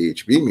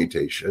SDHB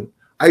mutation,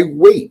 I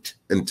wait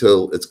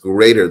until it's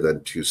greater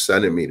than 2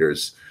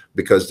 centimeters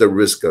because the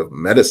risk of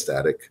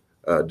metastatic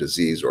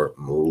disease or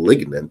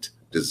malignant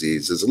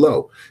disease is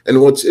low.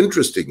 And what's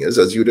interesting is,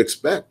 as you'd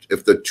expect,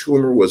 if the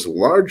tumor was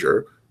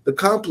larger, the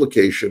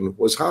complication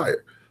was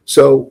higher.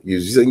 So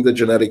using the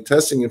genetic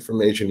testing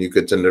information, you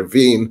could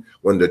intervene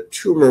when the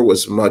tumor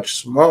was much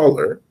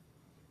smaller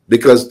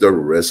because the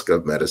risk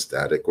of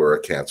metastatic or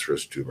a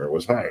cancerous tumor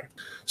was higher.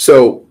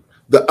 So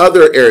the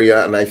other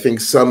area, and I think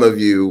some of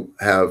you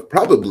have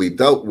probably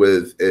dealt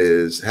with,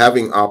 is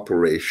having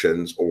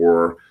operations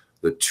or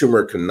the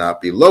tumor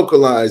cannot be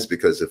localized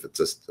because if it's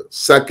a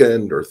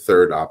second or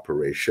third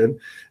operation.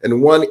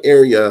 And one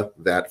area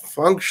that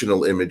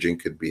functional imaging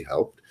could be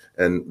helped,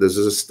 and this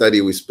is a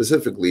study we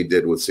specifically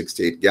did with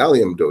 68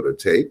 gallium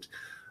dotatate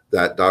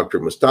that Dr.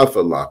 Mustafa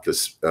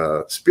Lakas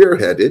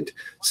spearheaded,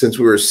 since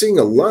we were seeing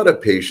a lot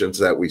of patients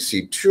that we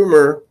see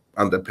tumor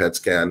on the PET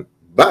scan,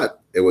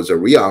 but it was a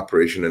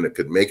reoperation and it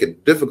could make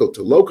it difficult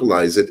to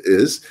localize it,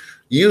 is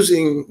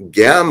using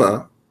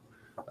gamma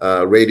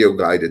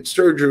radio-guided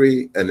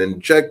surgery and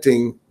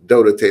injecting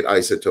dotatate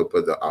isotope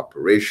of the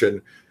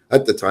operation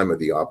at the time of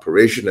the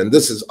operation. And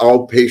this is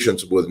all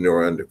patients with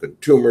neuroendocrine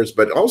tumors,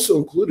 but also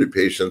included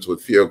patients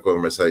with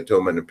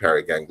pheochromocytoma and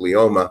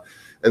paraganglioma.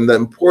 And the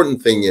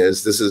important thing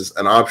is this is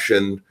an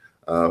option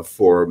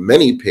for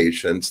many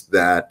patients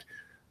that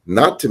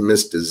not to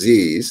miss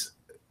disease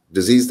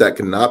that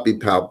cannot be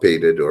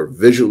palpated or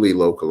visually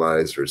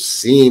localized or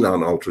seen on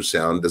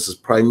ultrasound. This is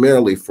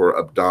primarily for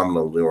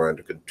abdominal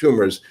neuroendocrine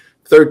tumors.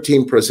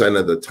 13%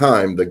 of the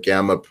time, the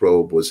gamma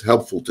probe was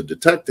helpful to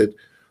detect it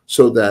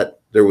so that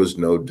there was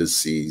no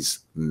disease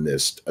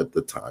missed at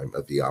the time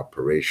of the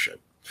operation.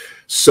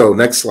 So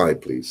next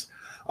slide, please.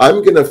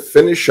 I'm going to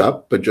finish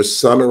up by just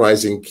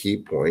summarizing key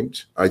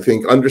points. I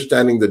think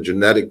understanding the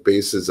genetic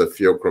basis of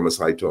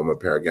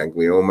pheochromocytoma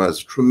paraganglioma has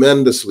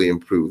tremendously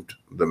improved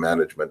the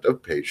management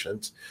of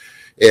patients.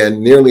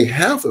 And nearly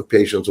half of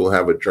patients will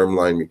have a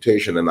germline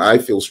mutation. And I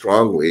feel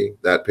strongly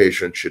that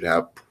patients should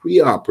have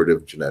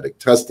preoperative genetic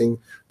testing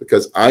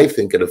because I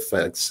think it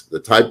affects the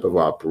type of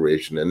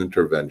operation and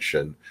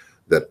intervention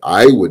that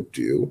I would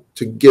do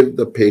to give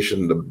the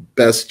patient the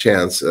best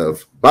chance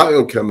of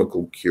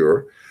biochemical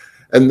cure,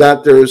 and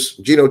that there's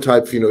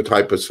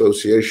genotype-phenotype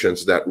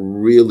associations that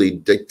really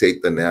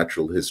dictate the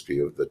natural history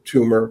of the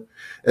tumor,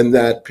 and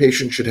that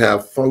patients should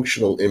have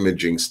functional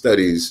imaging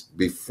studies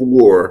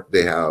before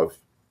they have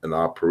an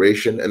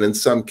operation, and in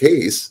some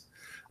case,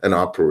 an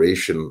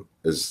operation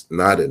is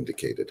not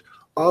indicated.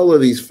 All of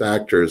these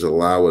factors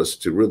allow us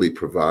to really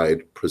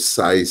provide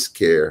precise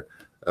care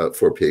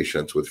for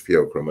patients with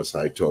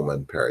pheochromocytoma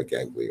and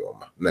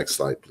paraganglioma. Next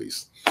slide,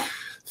 please.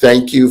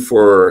 Thank you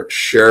for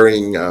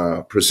sharing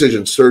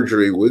precision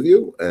surgery with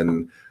you,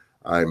 and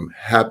I'm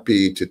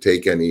happy to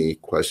take any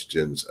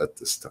questions at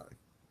this time.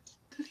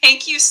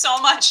 Thank you so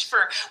much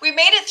we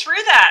made it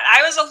through that.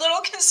 I was a little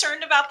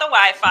concerned about the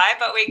Wi-Fi,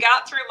 but we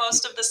got through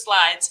most of the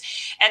slides.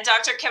 And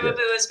Dr. Kebabu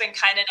has been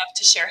kind enough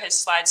to share his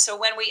slides. So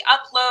when we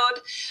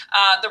upload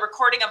the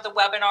recording of the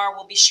webinar,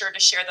 we'll be sure to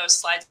share those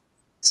slides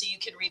so you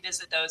can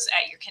revisit those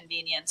at your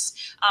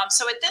convenience.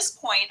 So at this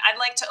point, I'd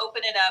like to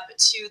open it up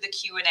to the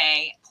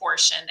Q&A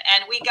portion.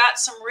 And we got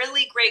some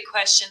really great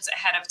questions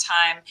ahead of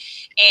time.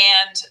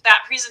 And that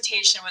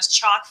presentation was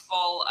chock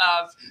full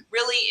of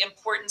really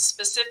important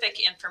specific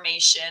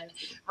information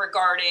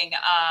regarding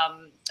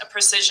a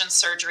precision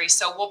surgery.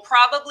 So we'll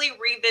probably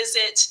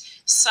revisit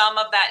some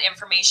of that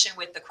information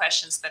with the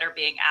questions that are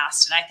being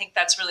asked. And I think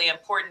that's really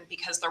important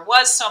because there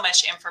was so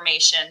much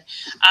information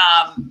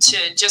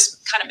to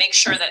just kind of make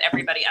sure that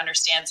everybody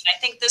understands. And I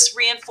think this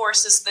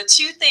reinforces the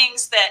two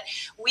things that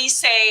we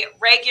say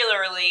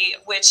regularly,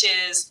 which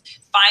is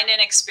find an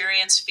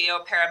experienced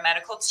Pheo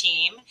paramedical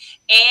team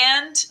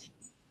and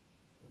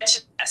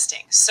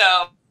testing.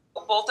 So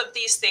both of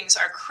these things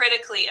are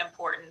critically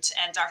important,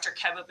 and Dr.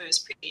 Kebabu's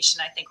presentation,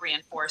 I think,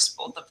 reinforced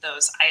both of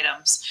those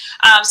items.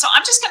 So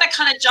I'm just going to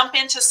kind of jump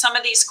into some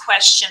of these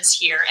questions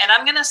here, and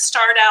I'm going to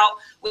start out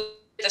with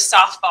a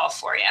softball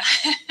for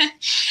you.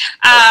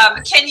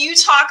 Can you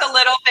talk a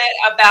little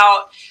bit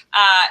about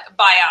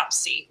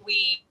biopsy?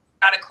 We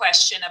got a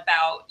question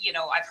about,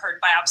 I've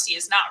heard biopsy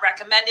is not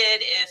recommended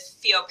if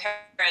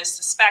Pheo-para is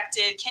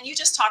suspected. Can you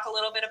just talk a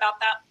little bit about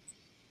that?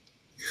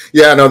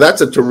 Yeah, no,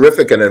 that's a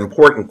terrific and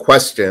important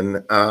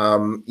question.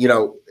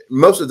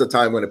 Most of the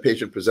time when a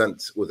patient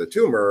presents with a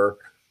tumor,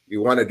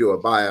 you want to do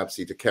a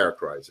biopsy to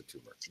characterize a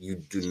tumor. You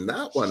do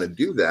not want to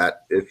do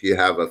that if you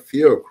have a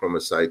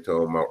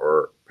pheochromocytoma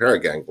or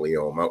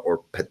paraganglioma, or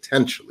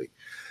potentially.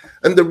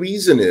 And the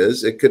reason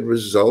is it could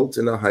result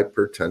in a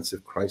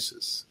hypertensive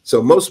crisis.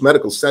 So most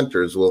medical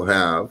centers will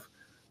have,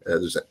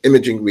 there's an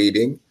imaging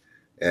reading,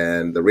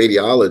 and the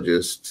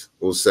radiologist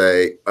will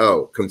say,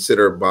 oh,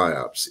 consider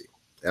biopsy.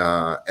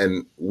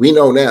 And we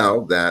know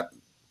now that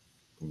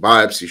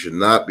biopsy should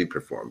not be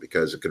performed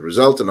because it could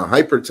result in a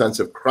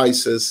hypertensive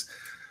crisis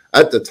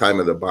at the time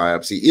of the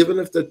biopsy, even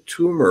if the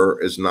tumor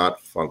is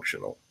not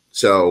functional.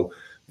 So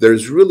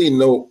there's really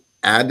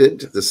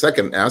the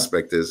second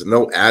aspect is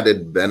no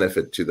added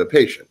benefit to the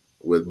patient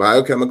with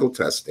biochemical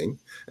testing.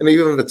 And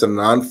even if it's a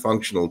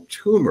non-functional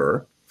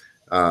tumor,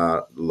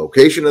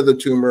 location of the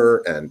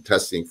tumor and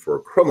testing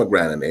for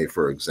chromogranin A,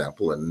 for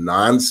example, a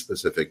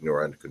non-specific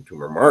neuroendocrine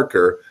tumor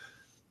marker,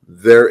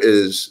 there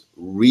is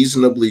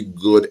reasonably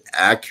good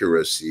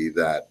accuracy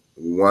that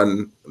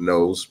one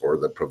knows, or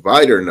the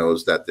provider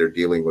knows, that they're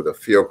dealing with a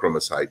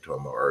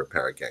pheochromocytoma or a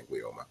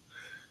paraganglioma.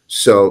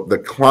 So the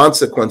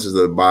consequences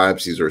of the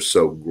biopsies are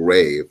so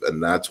grave,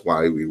 and that's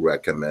why we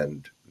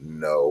recommend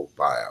no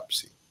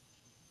biopsy.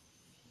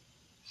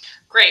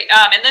 Great.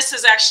 And this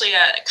is actually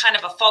a kind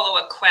of a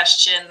follow-up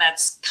question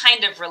that's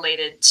kind of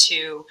related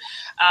to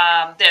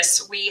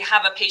this. We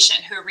have a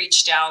patient who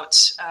reached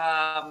out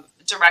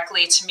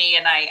directly to me,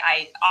 and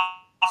I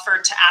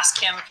offered to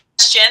ask him a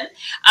question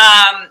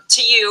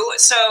to you.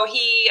 So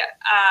he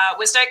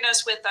was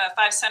diagnosed with a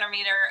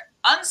 5-centimeter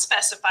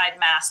unspecified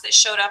mass that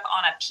showed up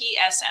on a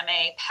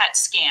PSMA PET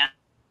scan.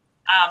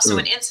 So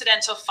an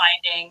incidental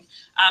finding.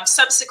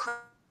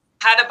 Subsequently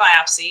had a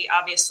biopsy,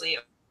 obviously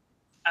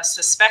a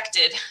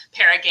suspected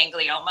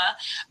paraganglioma,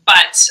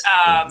 but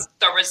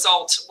the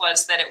result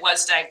was that it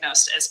was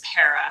diagnosed as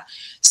para.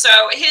 So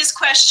his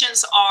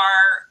questions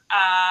are,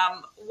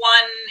 one,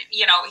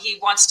 he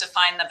wants to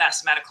find the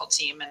best medical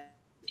team, and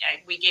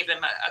we gave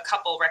him a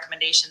couple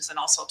recommendations and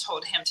also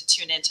told him to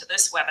tune into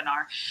this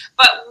webinar.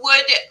 But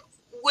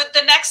would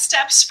the next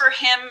steps for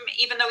him,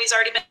 even though he's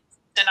already been,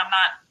 and I'm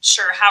not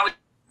sure how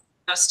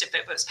if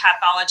it was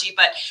pathology,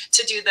 but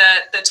to do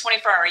the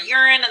 24-hour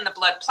urine and the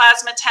blood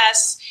plasma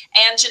tests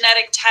and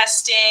genetic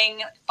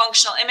testing,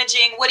 functional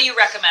imaging, what do you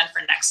recommend for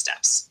next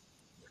steps?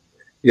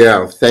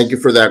 Yeah, thank you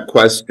for that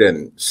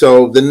question.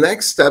 So the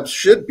next steps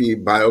should be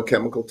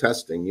biochemical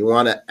testing. You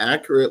want to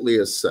accurately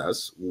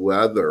assess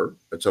whether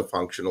it's a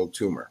functional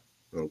tumor,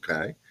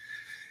 okay?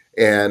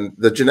 And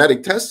the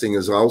genetic testing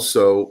is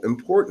also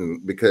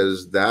important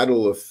because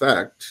that'll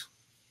affect,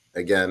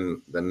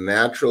 again, the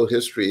natural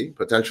history,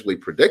 potentially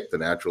predict the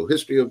natural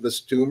history of this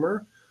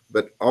tumor,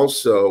 but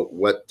also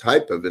what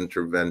type of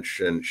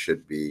intervention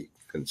should be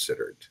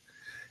considered.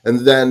 And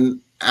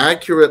then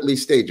accurately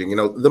staging.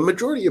 The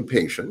majority of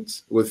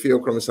patients with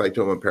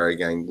pheochromocytoma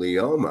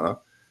paraganglioma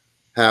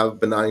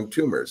have benign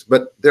tumors,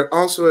 but they're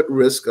also at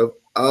risk of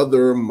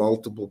other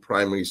multiple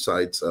primary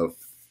sites of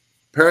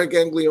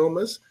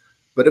paragangliomas.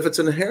 But if it's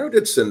an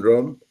inherited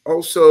syndrome,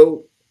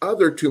 also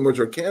other tumors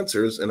or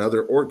cancers in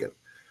other organs.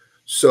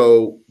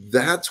 So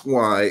that's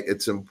why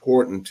it's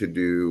important to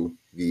do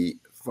the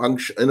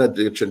function, in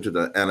addition to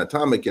the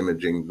anatomic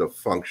imaging, the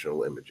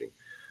functional imaging.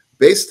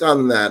 Based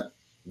on that,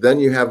 then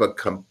you have a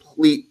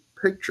complete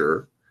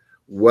picture.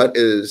 What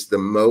is the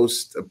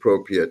most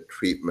appropriate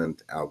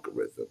treatment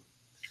algorithm?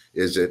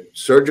 Is it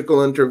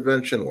surgical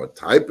intervention? What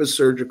type of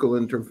surgical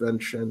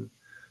intervention?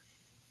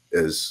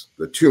 Is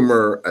the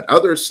tumor at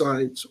other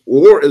sites?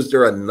 Or is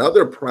there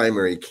another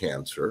primary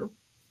cancer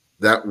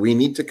that we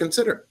need to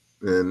consider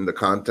in the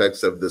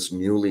context of this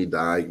newly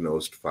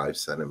diagnosed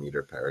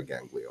 5-centimeter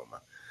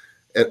paraganglioma?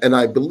 And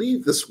I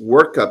believe this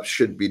workup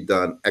should be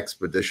done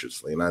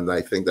expeditiously. And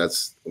I think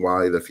that's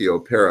why the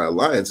Pheo Para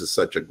Alliance is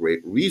such a great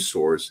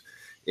resource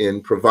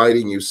in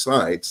providing you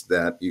sites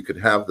that you could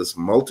have this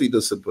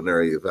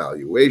multidisciplinary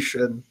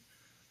evaluation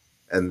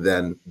and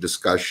then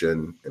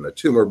discussion in a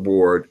tumor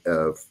board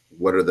of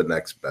what are the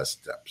next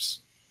best steps.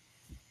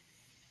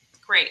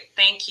 Great,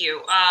 thank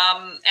you.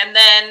 And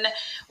then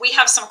we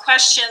have some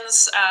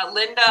questions.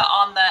 Linda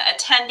on the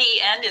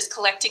attendee end is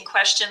collecting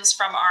questions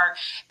from our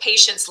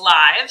patients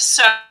live.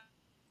 So,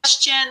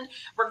 question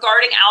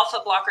regarding alpha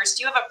blockers,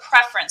 do you have a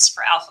preference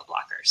for alpha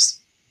blockers?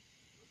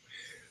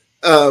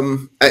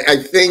 I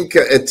think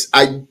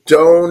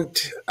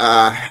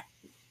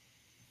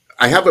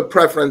I have a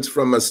preference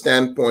from a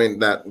standpoint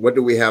that what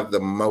do we have the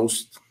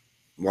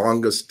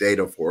longest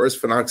data for is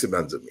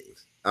phenoxybenzamine.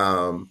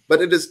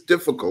 But it is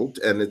difficult,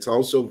 and it's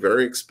also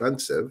very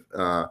expensive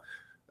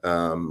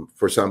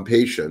for some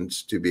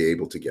patients to be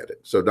able to get it.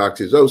 So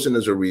doxycycline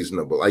is a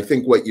reasonable. I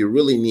think what you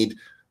really need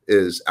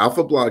is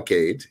alpha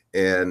blockade,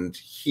 and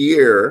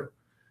here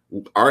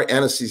our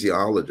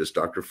anesthesiologist,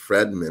 Dr.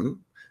 Fredman,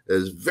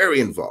 is very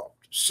involved.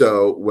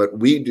 So what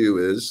we do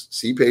is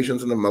see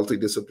patients in a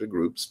multidisciplinary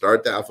group,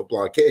 start the alpha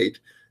blockade,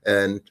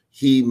 and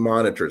he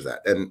monitors that.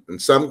 And in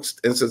some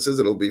instances,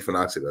 it'll be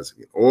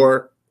phenoxybenzamine,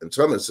 or in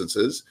some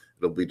instances,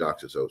 it'll be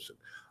doxycycline.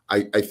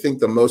 I think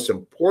the most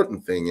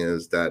important thing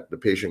is that the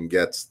patient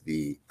gets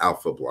the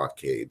alpha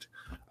blockade.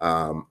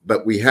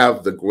 But we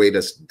have the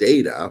greatest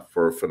data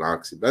for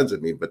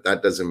phenoxybenzamine, but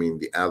that doesn't mean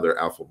the other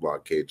alpha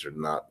blockades are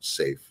not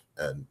safe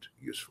and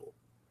useful.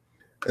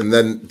 And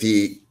then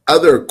the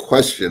other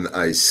question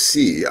I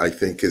see, I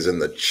think, is in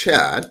the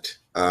chat.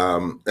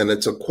 And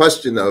it's a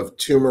question of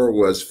tumor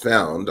was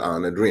found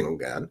on adrenal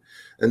gland,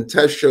 and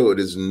tests show it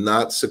is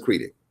not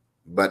secreting,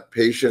 but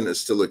patient is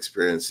still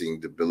experiencing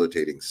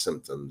debilitating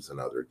symptoms and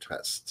other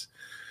tests.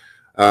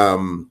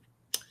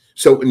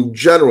 So in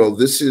general,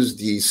 this is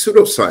the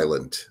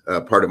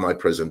pseudosilent part of my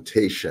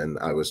presentation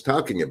I was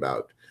talking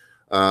about.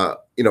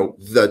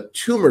 The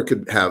tumor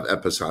could have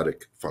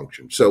episodic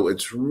function. So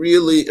it's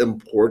really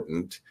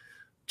important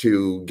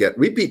to get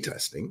repeat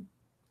testing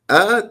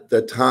at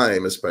the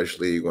time,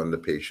 especially when the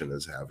patient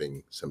is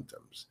having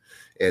symptoms.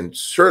 And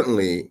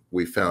certainly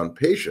we found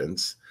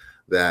patients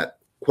that,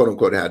 quote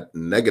unquote, had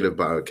negative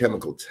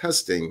biochemical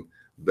testing,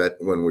 but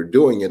when we're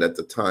doing it at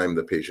the time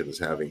the patient is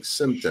having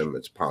symptom,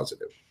 it's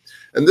positive.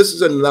 And this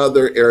is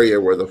another area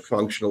where the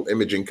functional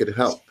imaging could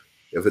help.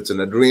 If it's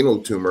an adrenal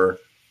tumor,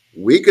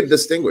 we could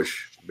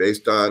distinguish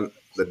based on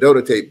the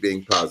dotatate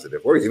being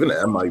positive, or even an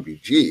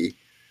MIBG,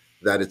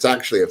 that it's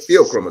actually a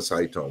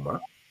pheochromocytoma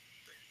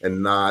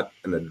and not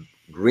an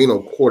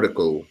adrenal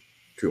cortical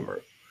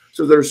tumor.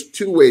 So there's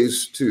two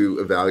ways to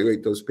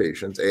evaluate those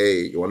patients.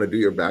 A, you want to do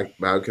your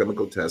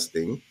biochemical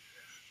testing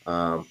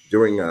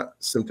during a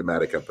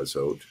symptomatic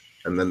episode.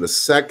 And then the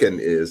second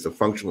is the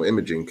functional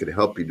imaging could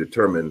help you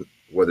determine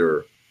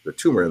whether the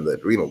tumor in the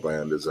adrenal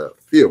gland is a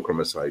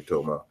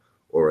pheochromocytoma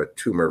or a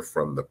tumor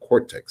from the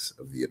cortex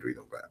of the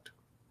adrenal gland.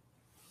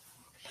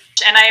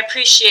 And I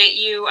appreciate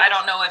you. I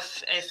don't know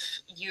if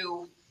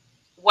you,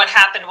 what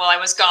happened while I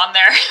was gone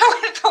there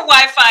with the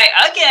Wi-Fi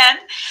again,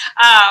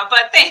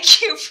 but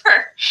thank you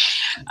for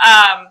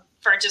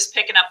just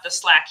picking up the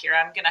slack here.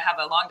 I'm going to have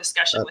a long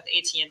discussion with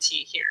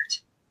AT&T here.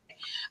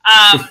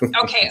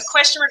 Okay, a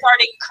question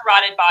regarding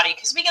carotid body,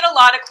 because we get a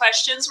lot of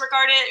questions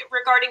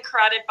regarding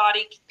carotid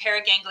body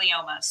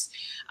paragangliomas.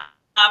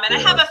 And I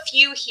have a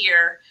few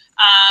here.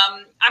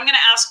 I'm going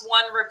to ask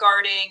one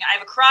regarding, I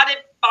have a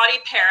carotid body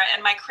para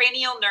and my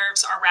cranial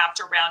nerves are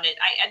wrapped around it.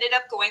 I ended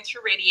up going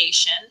through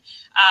radiation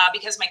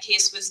because my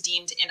case was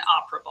deemed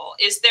inoperable.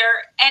 Is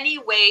there any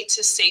way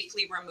to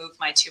safely remove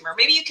my tumor?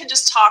 Maybe you can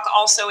just talk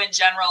also in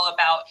general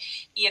about,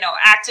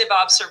 active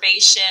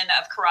observation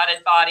of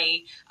carotid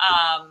body.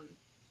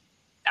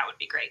 That would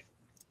be great.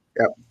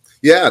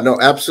 Yeah, no,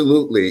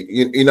 absolutely.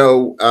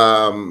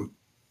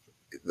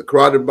 The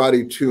carotid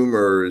body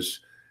tumors,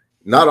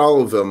 not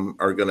all of them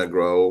are going to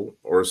grow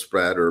or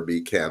spread or be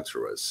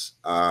cancerous.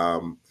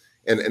 And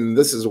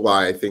this is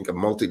why I think a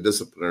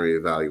multidisciplinary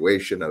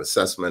evaluation, an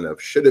assessment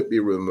of should it be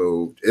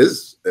removed,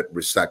 is it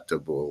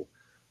resectable,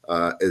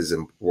 is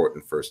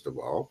important, first of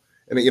all.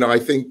 And, I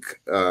think,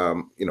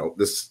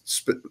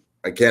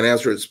 I can't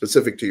answer it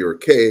specific to your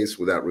case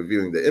without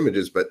reviewing the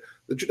images, but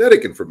the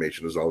genetic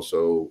information is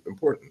also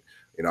important.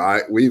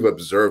 We've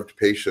observed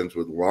patients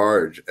with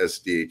large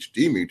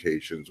SDHD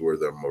mutations where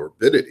the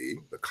morbidity,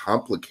 the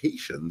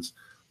complications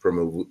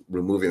from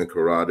removing a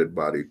carotid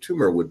body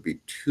tumor would be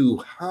too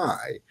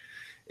high.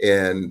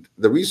 And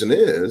the reason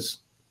is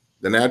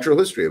the natural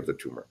history of the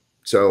tumor.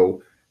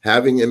 So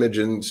having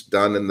imagings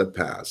done in the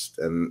past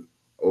and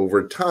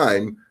over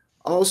time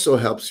also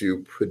helps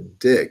you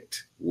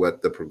predict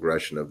what the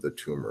progression of the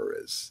tumor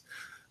is.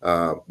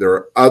 There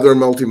are other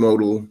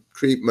multimodal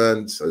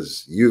treatments,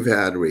 as you've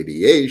had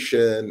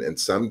radiation. In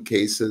some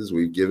cases,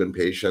 we've given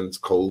patients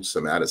cold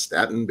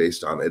somatostatin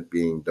based on it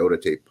being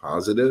dotatate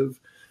positive,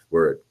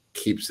 where it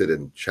keeps it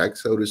in check,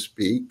 so to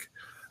speak.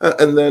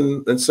 And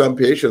then in some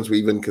patients, we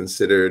even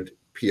considered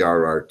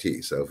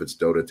PRRT, so if it's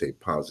dotatate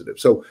positive.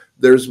 So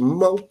there's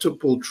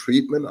multiple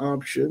treatment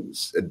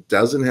options. It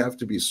doesn't have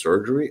to be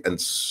surgery. And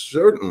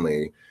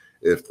certainly,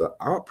 if the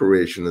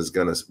operation is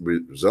going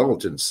to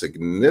result in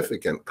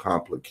significant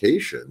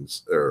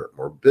complications or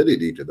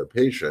morbidity to the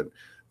patient,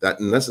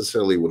 that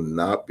necessarily will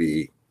not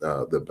be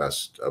the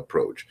best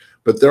approach.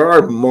 But there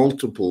are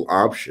multiple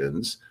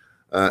options.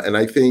 And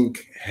I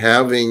think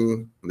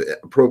having the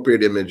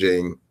appropriate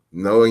imaging,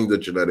 knowing the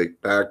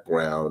genetic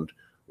background,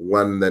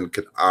 one then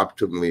could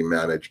optimally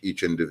manage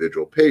each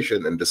individual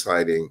patient and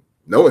deciding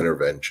no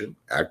intervention,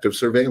 active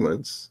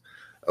surveillance,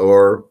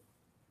 or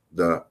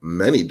the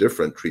many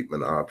different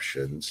treatment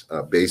options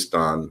based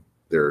on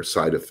their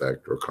side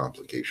effect or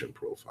complication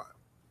profile.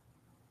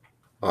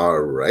 All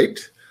right.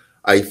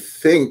 I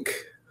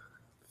think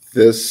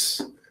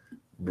this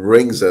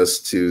brings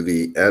us to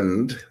the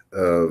end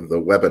of the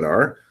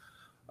webinar.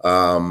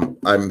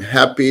 I'm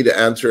happy to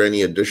answer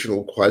any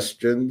additional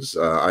questions,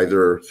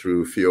 either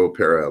through Pheo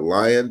Para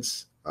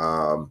Alliance.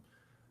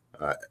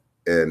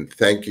 And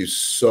thank you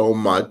so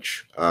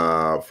much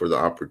for the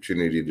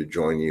opportunity to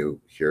join you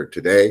here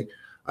today.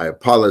 I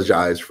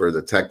apologize for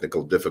the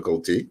technical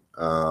difficulty.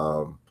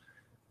 And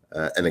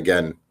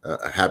again,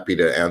 happy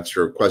to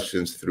answer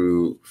questions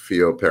through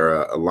Pheo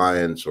Para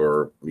Alliance,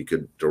 or you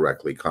could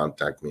directly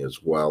contact me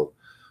as well.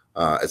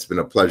 It's been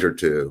a pleasure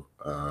to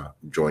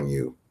join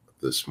you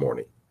this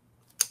morning.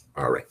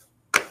 All right.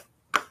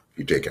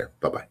 You take care.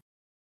 Bye-bye.